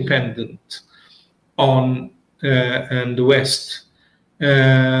so dependent on and the West,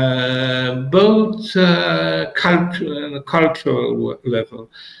 both cultural level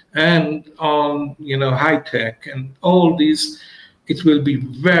and on high tech and all these. It will be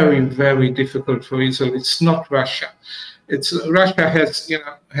very, very difficult for Israel. It's not Russia. Russia has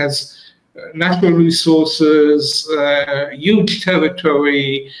natural resources, huge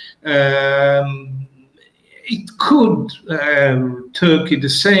territory. It could Turkey the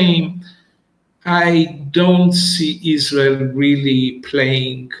same. I don't see Israel really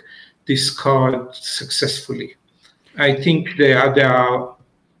playing this card successfully. I think they are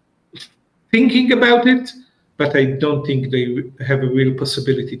thinking about it, but I don't think they have a real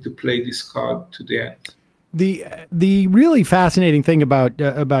possibility to play this card to the end. The really fascinating thing about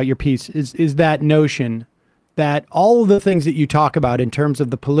your piece is that notion that all of the things that you talk about in terms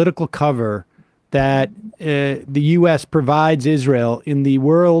of the political cover that the U.S. provides Israel in the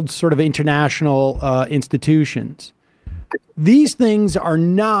world's sort of international institutions, these things are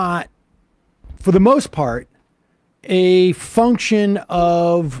not, for the most part, a function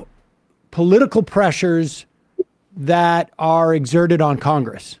of political pressures that are exerted on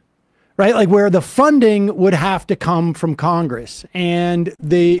Congress, right? Like where the funding would have to come from Congress. And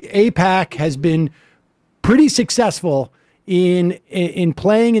the AIPAC has been pretty successful in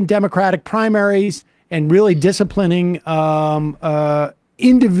playing in Democratic primaries and really disciplining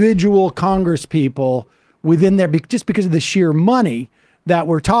individual Congress people within there just because of the sheer money that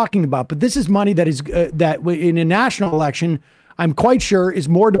we're talking about. But this is money that is that in a national election, I'm quite sure is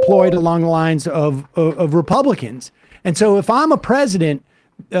more deployed along the lines of Republicans. And so if I'm a president,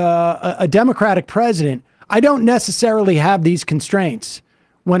 a Democratic president, I don't necessarily have these constraints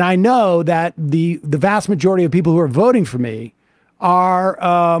when I know that the vast majority of people who are voting for me are,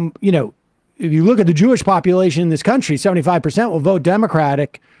 if you look at the Jewish population in this country, 75% will vote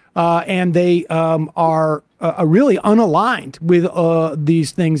Democratic, and they are really unaligned with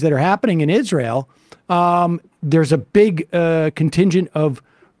these things that are happening in Israel. There's a big contingent of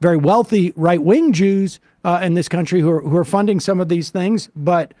very wealthy right-wing Jews in this country who are funding some of these things.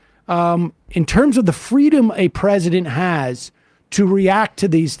 But in terms of the freedom a president has to react to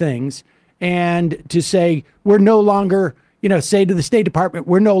these things and to say, we're no longer, say to the State Department,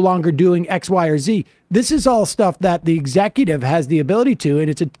 we're no longer doing X, Y, or Z. This is all stuff that the executive has the ability to, and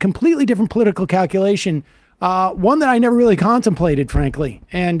it's a completely different political calculation. One that I never really contemplated, frankly,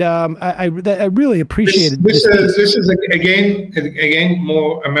 and I really appreciated this is again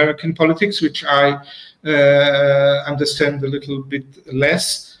more American politics, which I understand a little bit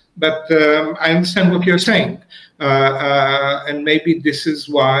less, but I understand what you're saying, and maybe this is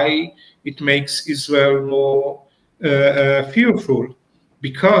why it makes Israel more fearful,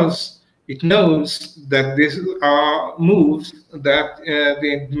 because it knows that these are moves that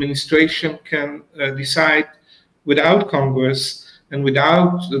the administration can decide without Congress and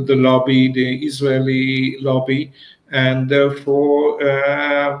without the lobby, the Israeli lobby. And therefore,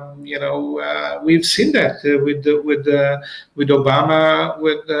 we've seen that with Obama,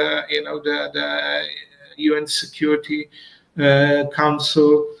 with the UN Security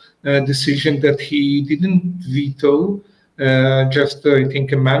Council decision that he didn't veto just I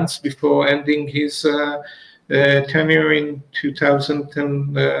think a month before ending his tenure in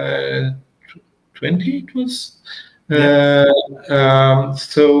 2020. It was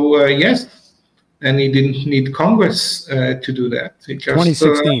yes. And he didn't need Congress to do that. It just,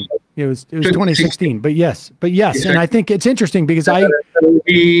 2016. It was 2016. But yes. Exactly. And I think it's interesting because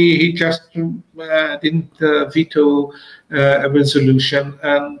he just didn't veto a resolution,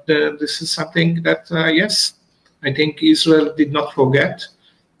 and this is something that yes, I think Israel did not forget.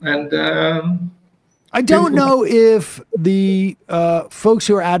 And I don't know if the folks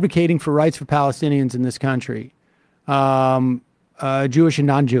who are advocating for rights for Palestinians in this country, Jewish and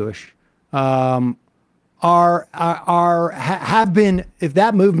non-Jewish, have been, if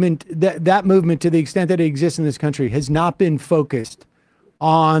that movement to the extent that it exists in this country has not been focused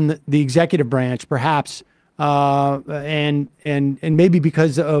on the executive branch, perhaps, and maybe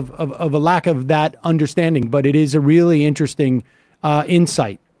because of a lack of that understanding, but it is a really interesting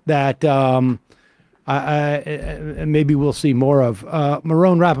insight that maybe we'll see more of.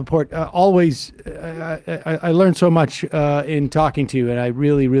 Meron Rapoport, always, I learned so much in talking to you, and I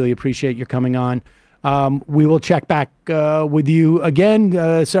really, really appreciate your coming on. We will check back with you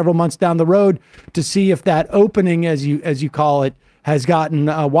again several months down the road to see if that opening, as you call it, has gotten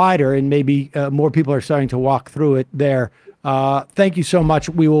wider, and maybe more people are starting to walk through it there. Thank you so much.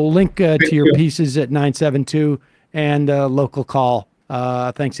 We will link to your pieces at 972 and local call.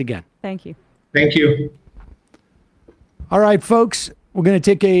 Thanks again. Thank you. Thank you. All right, folks, we're going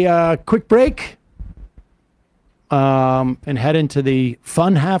to take a quick break and head into the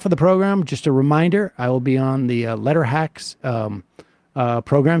fun half of the program. Just a reminder, I will be on the Letter Hacks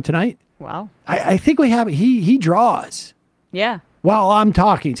program tonight. Wow. I think we have, he draws. Yeah. While I'm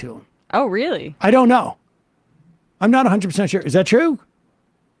talking to him. Oh, really? I don't know. I'm not 100% sure. Is that true?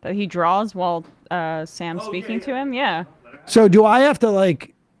 That he draws while Sam's speaking to him? Yeah. So do I have to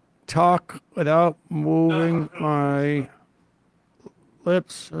talk without moving my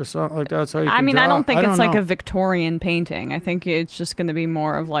lips or something like that? So I mean, I don't think it's like a Victorian painting. I think it's just going to be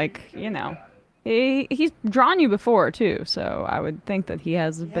more of he's drawn you before too, so I would think that he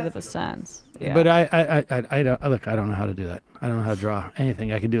has a bit of a sense. Yeah. But I don't look. I don't know how to do that. I don't know how to draw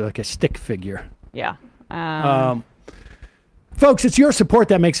anything. I can do like a stick figure. Yeah. Folks, it's your support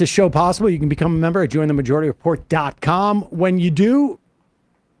that makes this show possible. You can become a member at jointhemajorityreport.com. When you do,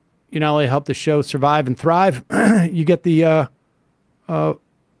 you not only help the show survive and thrive, you get the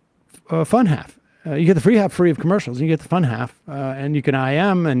fun half. You get the free half free of commercials. And you get the fun half, and you can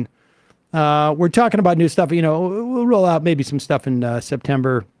IM. And we're talking about new stuff. We'll roll out maybe some stuff in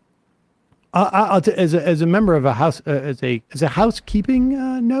September. As a member of a house, as a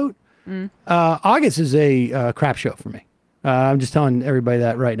housekeeping note, August is a crap show for me. I'm just telling everybody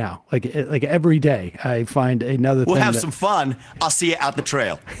that right now. Like every day, I find another thing. We'll have some fun. I'll see you out the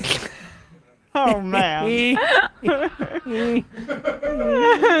trail. Oh, man.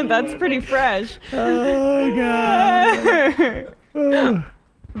 That's pretty fresh. Oh, God.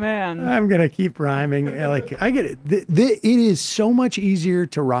 Man. I'm going to keep rhyming. I get it. It is so much easier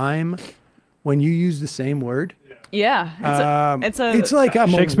to rhyme when you use the same word. Yeah. It's like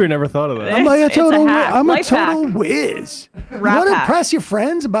Shakespeare never thought of that. I'm like a total hack. whiz. You want to impress your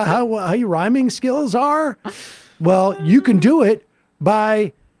friends about how your rhyming skills are? Well, you can do it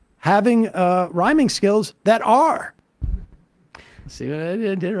by having rhyming skills that are. See what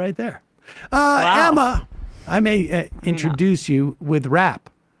I did right there. Wow. Emma, I may introduce you with rap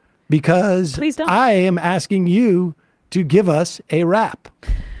because Please don't. I am asking you to give us a rap.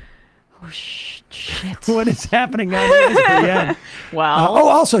 Oh, shit. What is happening now? Yeah. Wow.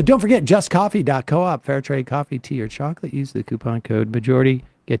 Also, don't forget, justcoffee.coop, fair trade coffee, tea, or chocolate. Use the coupon code majority,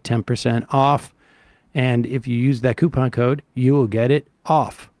 get 10% off. And if you use that coupon code, you will get it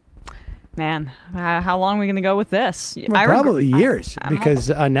off. Man, how long are we going to go with this? Well, probably years, because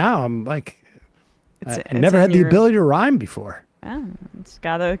now I'm like, I never had the ability to rhyme before. Yeah, it's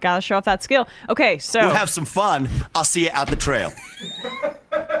gotta show off that skill. Okay, so We'll have some fun. I'll see you out the trail.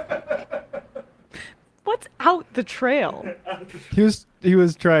 What's out the trail? He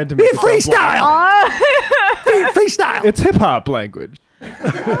was trying to make freestyle. Freestyle. It's hip hop language.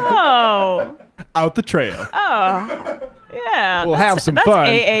 Oh. Out the trail. Oh. Yeah. We'll have some fun.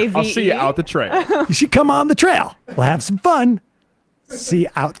 AAVE. I'll see you out the trail. You should come on the trail. We'll have some fun. See you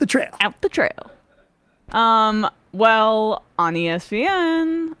out the trail. Out the trail. Well, on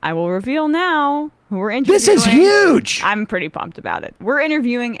ESPN, I will reveal now who we're interviewing. This is huge. I'm pretty pumped about it. We're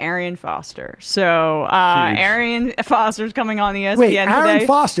interviewing Arian Foster. So, Arian Foster's coming on ESPN Wait, today. Arian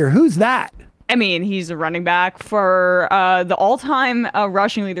Foster, who's that? I mean, he's a running back for the all-time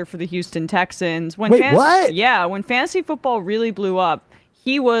rushing leader for the Houston Texans. When what? Yeah, when fantasy football really blew up,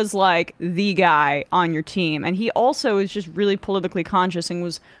 he was like the guy on your team. And he also is just really politically conscious and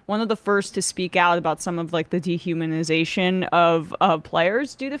was one of the first to speak out about some of like the dehumanization of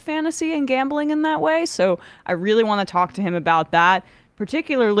players due to fantasy and gambling in that way. So I really want to talk to him about that,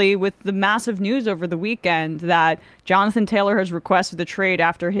 particularly with the massive news over the weekend that Jonathan Taylor has requested a trade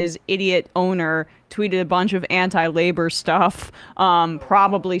after his idiot owner tweeted a bunch of anti-labor stuff,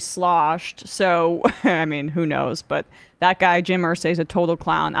 probably sloshed. So, I mean, who knows? But that guy, Jim Irsay, is a total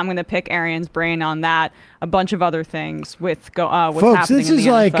clown. I'm going to pick Arian's brain on that, a bunch of other things with what's Folks, happening this in is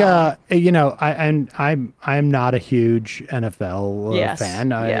the like, NFL. I'm not a huge NFL fan.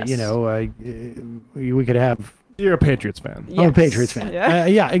 We could have. You're a Patriots fan. I'm a Patriots fan.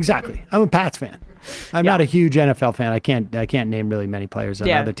 Yeah, exactly. I'm a Pats fan. I'm not a huge NFL fan. I can't name really many players on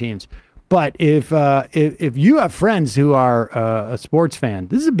other teams. But if you have friends who are a sports fan,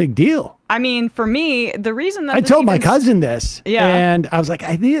 this is a big deal. I mean, for me, the reason that I told my cousin this, Yeah. and I was like,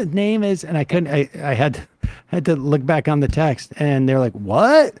 I think his name is, and I couldn't. I had to look back on the text, and they're like,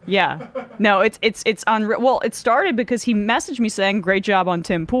 "What?" Yeah, no, it's unreal. Well, it started because he messaged me saying, "Great job on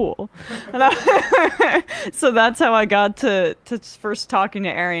Tim Pool," so that's how I got to first talking to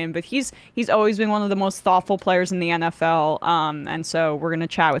Arian. But he's always been one of the most thoughtful players in the NFL, and so we're gonna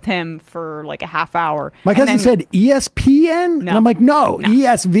chat with him for like a half hour. My cousin said ESPN, and I'm like, no.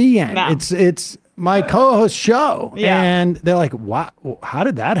 ESVN. No. It's my co-host show, Yeah. and they're like, "What? How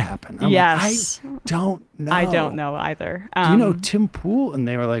did that happen?" I'm Yes. like, I don't know. I don't know either. Do you know Tim Pool? And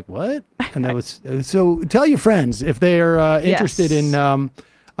they were like, "What?" And that was so. Tell your friends if they are interested in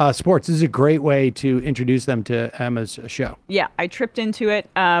sports. This is a great way to introduce them to Emma's show. Yeah, I tripped into it,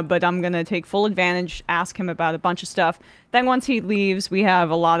 but I'm going to take full advantage, ask him about a bunch of stuff. Then once he leaves, we have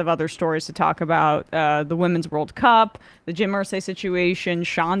a lot of other stories to talk about. The Women's World Cup, the Jim Irsay situation,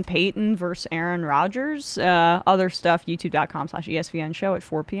 Sean Payton versus Aaron Rodgers, other stuff, youtube.com/ESPN show at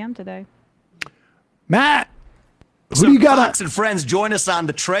 4 p.m. today. Matt, who So do you got? Fox and friends, join us on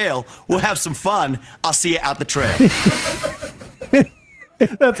the trail. We'll have some fun. I'll see you out the trail.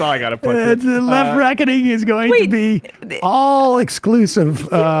 That's all I got to put. The Left Reckoning is going to be all exclusive. Is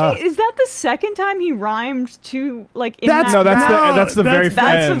that the second time he rhymed to like? In That's the very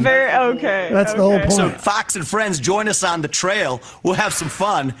That's end. the very okay. That's the whole point. So Fox and friends, join us on the trail. We'll have some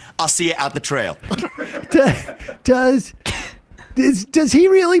fun. I'll see you out the trail. Does he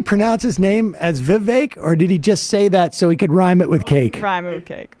really pronounce his name as Vivek, or did he just say that so he could rhyme it with cake? Rhyme with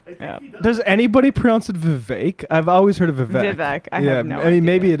cake. Yeah. Does anybody pronounce it Vivek? I've always heard of Vivek. Vivek. I yeah, have no I mean, idea.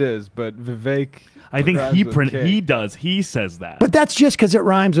 maybe it is, but Vivek. I think rhymes with cake. he does. He says that. But that's just because it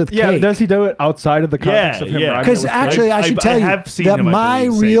rhymes with Yeah, cake. does he do it outside of the context of him rhyming? Because actually, I should tell you that my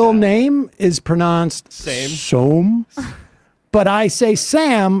real name is pronounced Som, but I say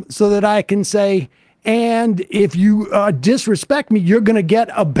Sam so that I can say, and if you disrespect me, you're going to get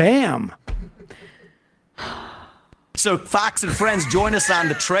a bam. So Fox and friends, join us on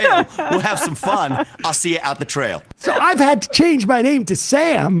the trail. We'll have some fun. I'll see you out the trail. So I've had to change my name to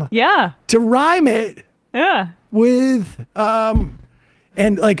Sam. Yeah. To rhyme it. Yeah. With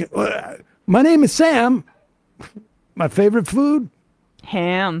and like my name is Sam. My favorite food?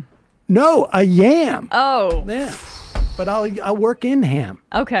 Ham. No, a yam. Oh. Yeah. But I'll work in ham.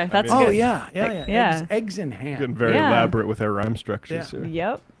 Okay, that's Oh good. yeah. Eggs in ham. Getting very elaborate with our rhyme structures here.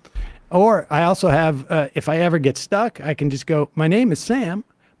 Yep. Or I also have, if I ever get stuck, I can just go, my name is Sam.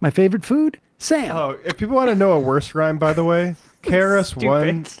 My favorite food, Sam. Oh, if people want to know a worse rhyme, by the way,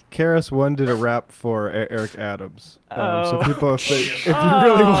 KRS-One did a rap for Eric Adams. So people, if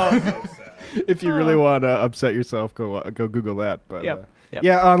you really want to upset yourself, go Google that. But Yep.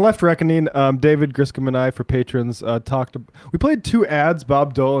 yeah, on Left Reckoning, David Griscom and I, for patrons, we played 2 ads,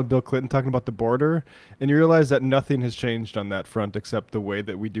 Bob Dole and Bill Clinton, talking about the border, and you realize that nothing has changed on that front except the way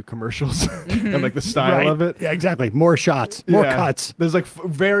that we do commercials and like the style of it. Yeah, exactly. More shots, more cuts. There's like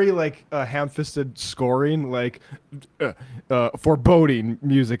very like ham-fisted scoring, like foreboding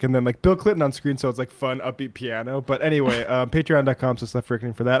music, and then like Bill Clinton on screen, so it's like fun, upbeat piano. But anyway, patreon.com/Left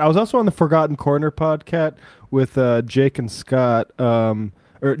Reckoning for that. I was also on the Forgotten Corner podcast with Jake and Scott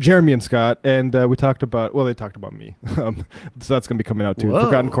or Jeremy and Scott, and we talked about, well, they talked about me. So that's going to be coming out too. Whoa.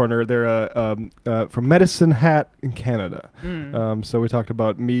 Forgotten Corner, they're from Medicine Hat in Canada. So we talked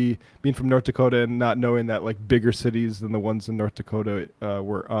about me being from North Dakota and not knowing that like bigger cities than the ones in North Dakota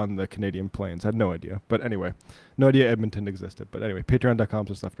were on the Canadian plains. I had no idea. But anyway, no idea Edmonton existed. But anyway,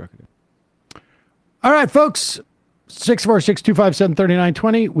 patreon.com/leftreckoning. All right, folks.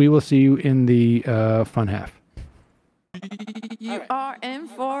 646-257-3920. We will see you in the fun half. You are in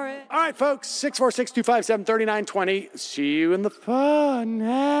for it. All right, folks. 646-257-3920. See you in the fun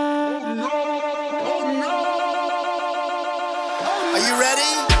half. Are you ready?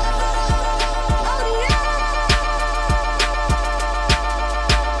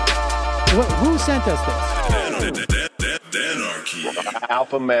 Who sent us this?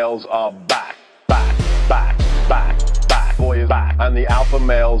 Alpha males are back. Boy is back. And the alpha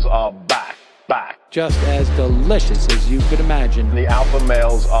males are back. Just as delicious as you could imagine. The alpha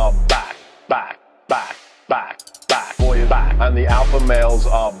males are back. Boy is back. And the alpha males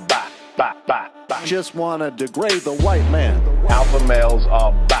are back. Just want to degrade the white man. Alpha males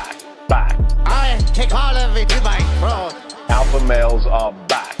are back. I take all of it in my throat. Alpha males are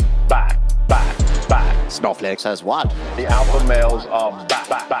back. Snowflake says what? The alpha males are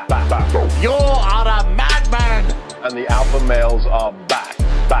back. You are a madman. And the alpha males are back.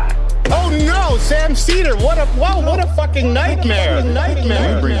 Oh no, Sam Seder! What a fucking nightmare!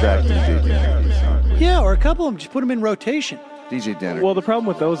 Bring back DJ Danner. Yeah, or a couple of them. Just put them in rotation. DJ Danner. Well, the problem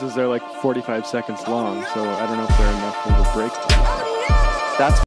with those is they're like 45 seconds long, so I don't know if they're enough of a break. That's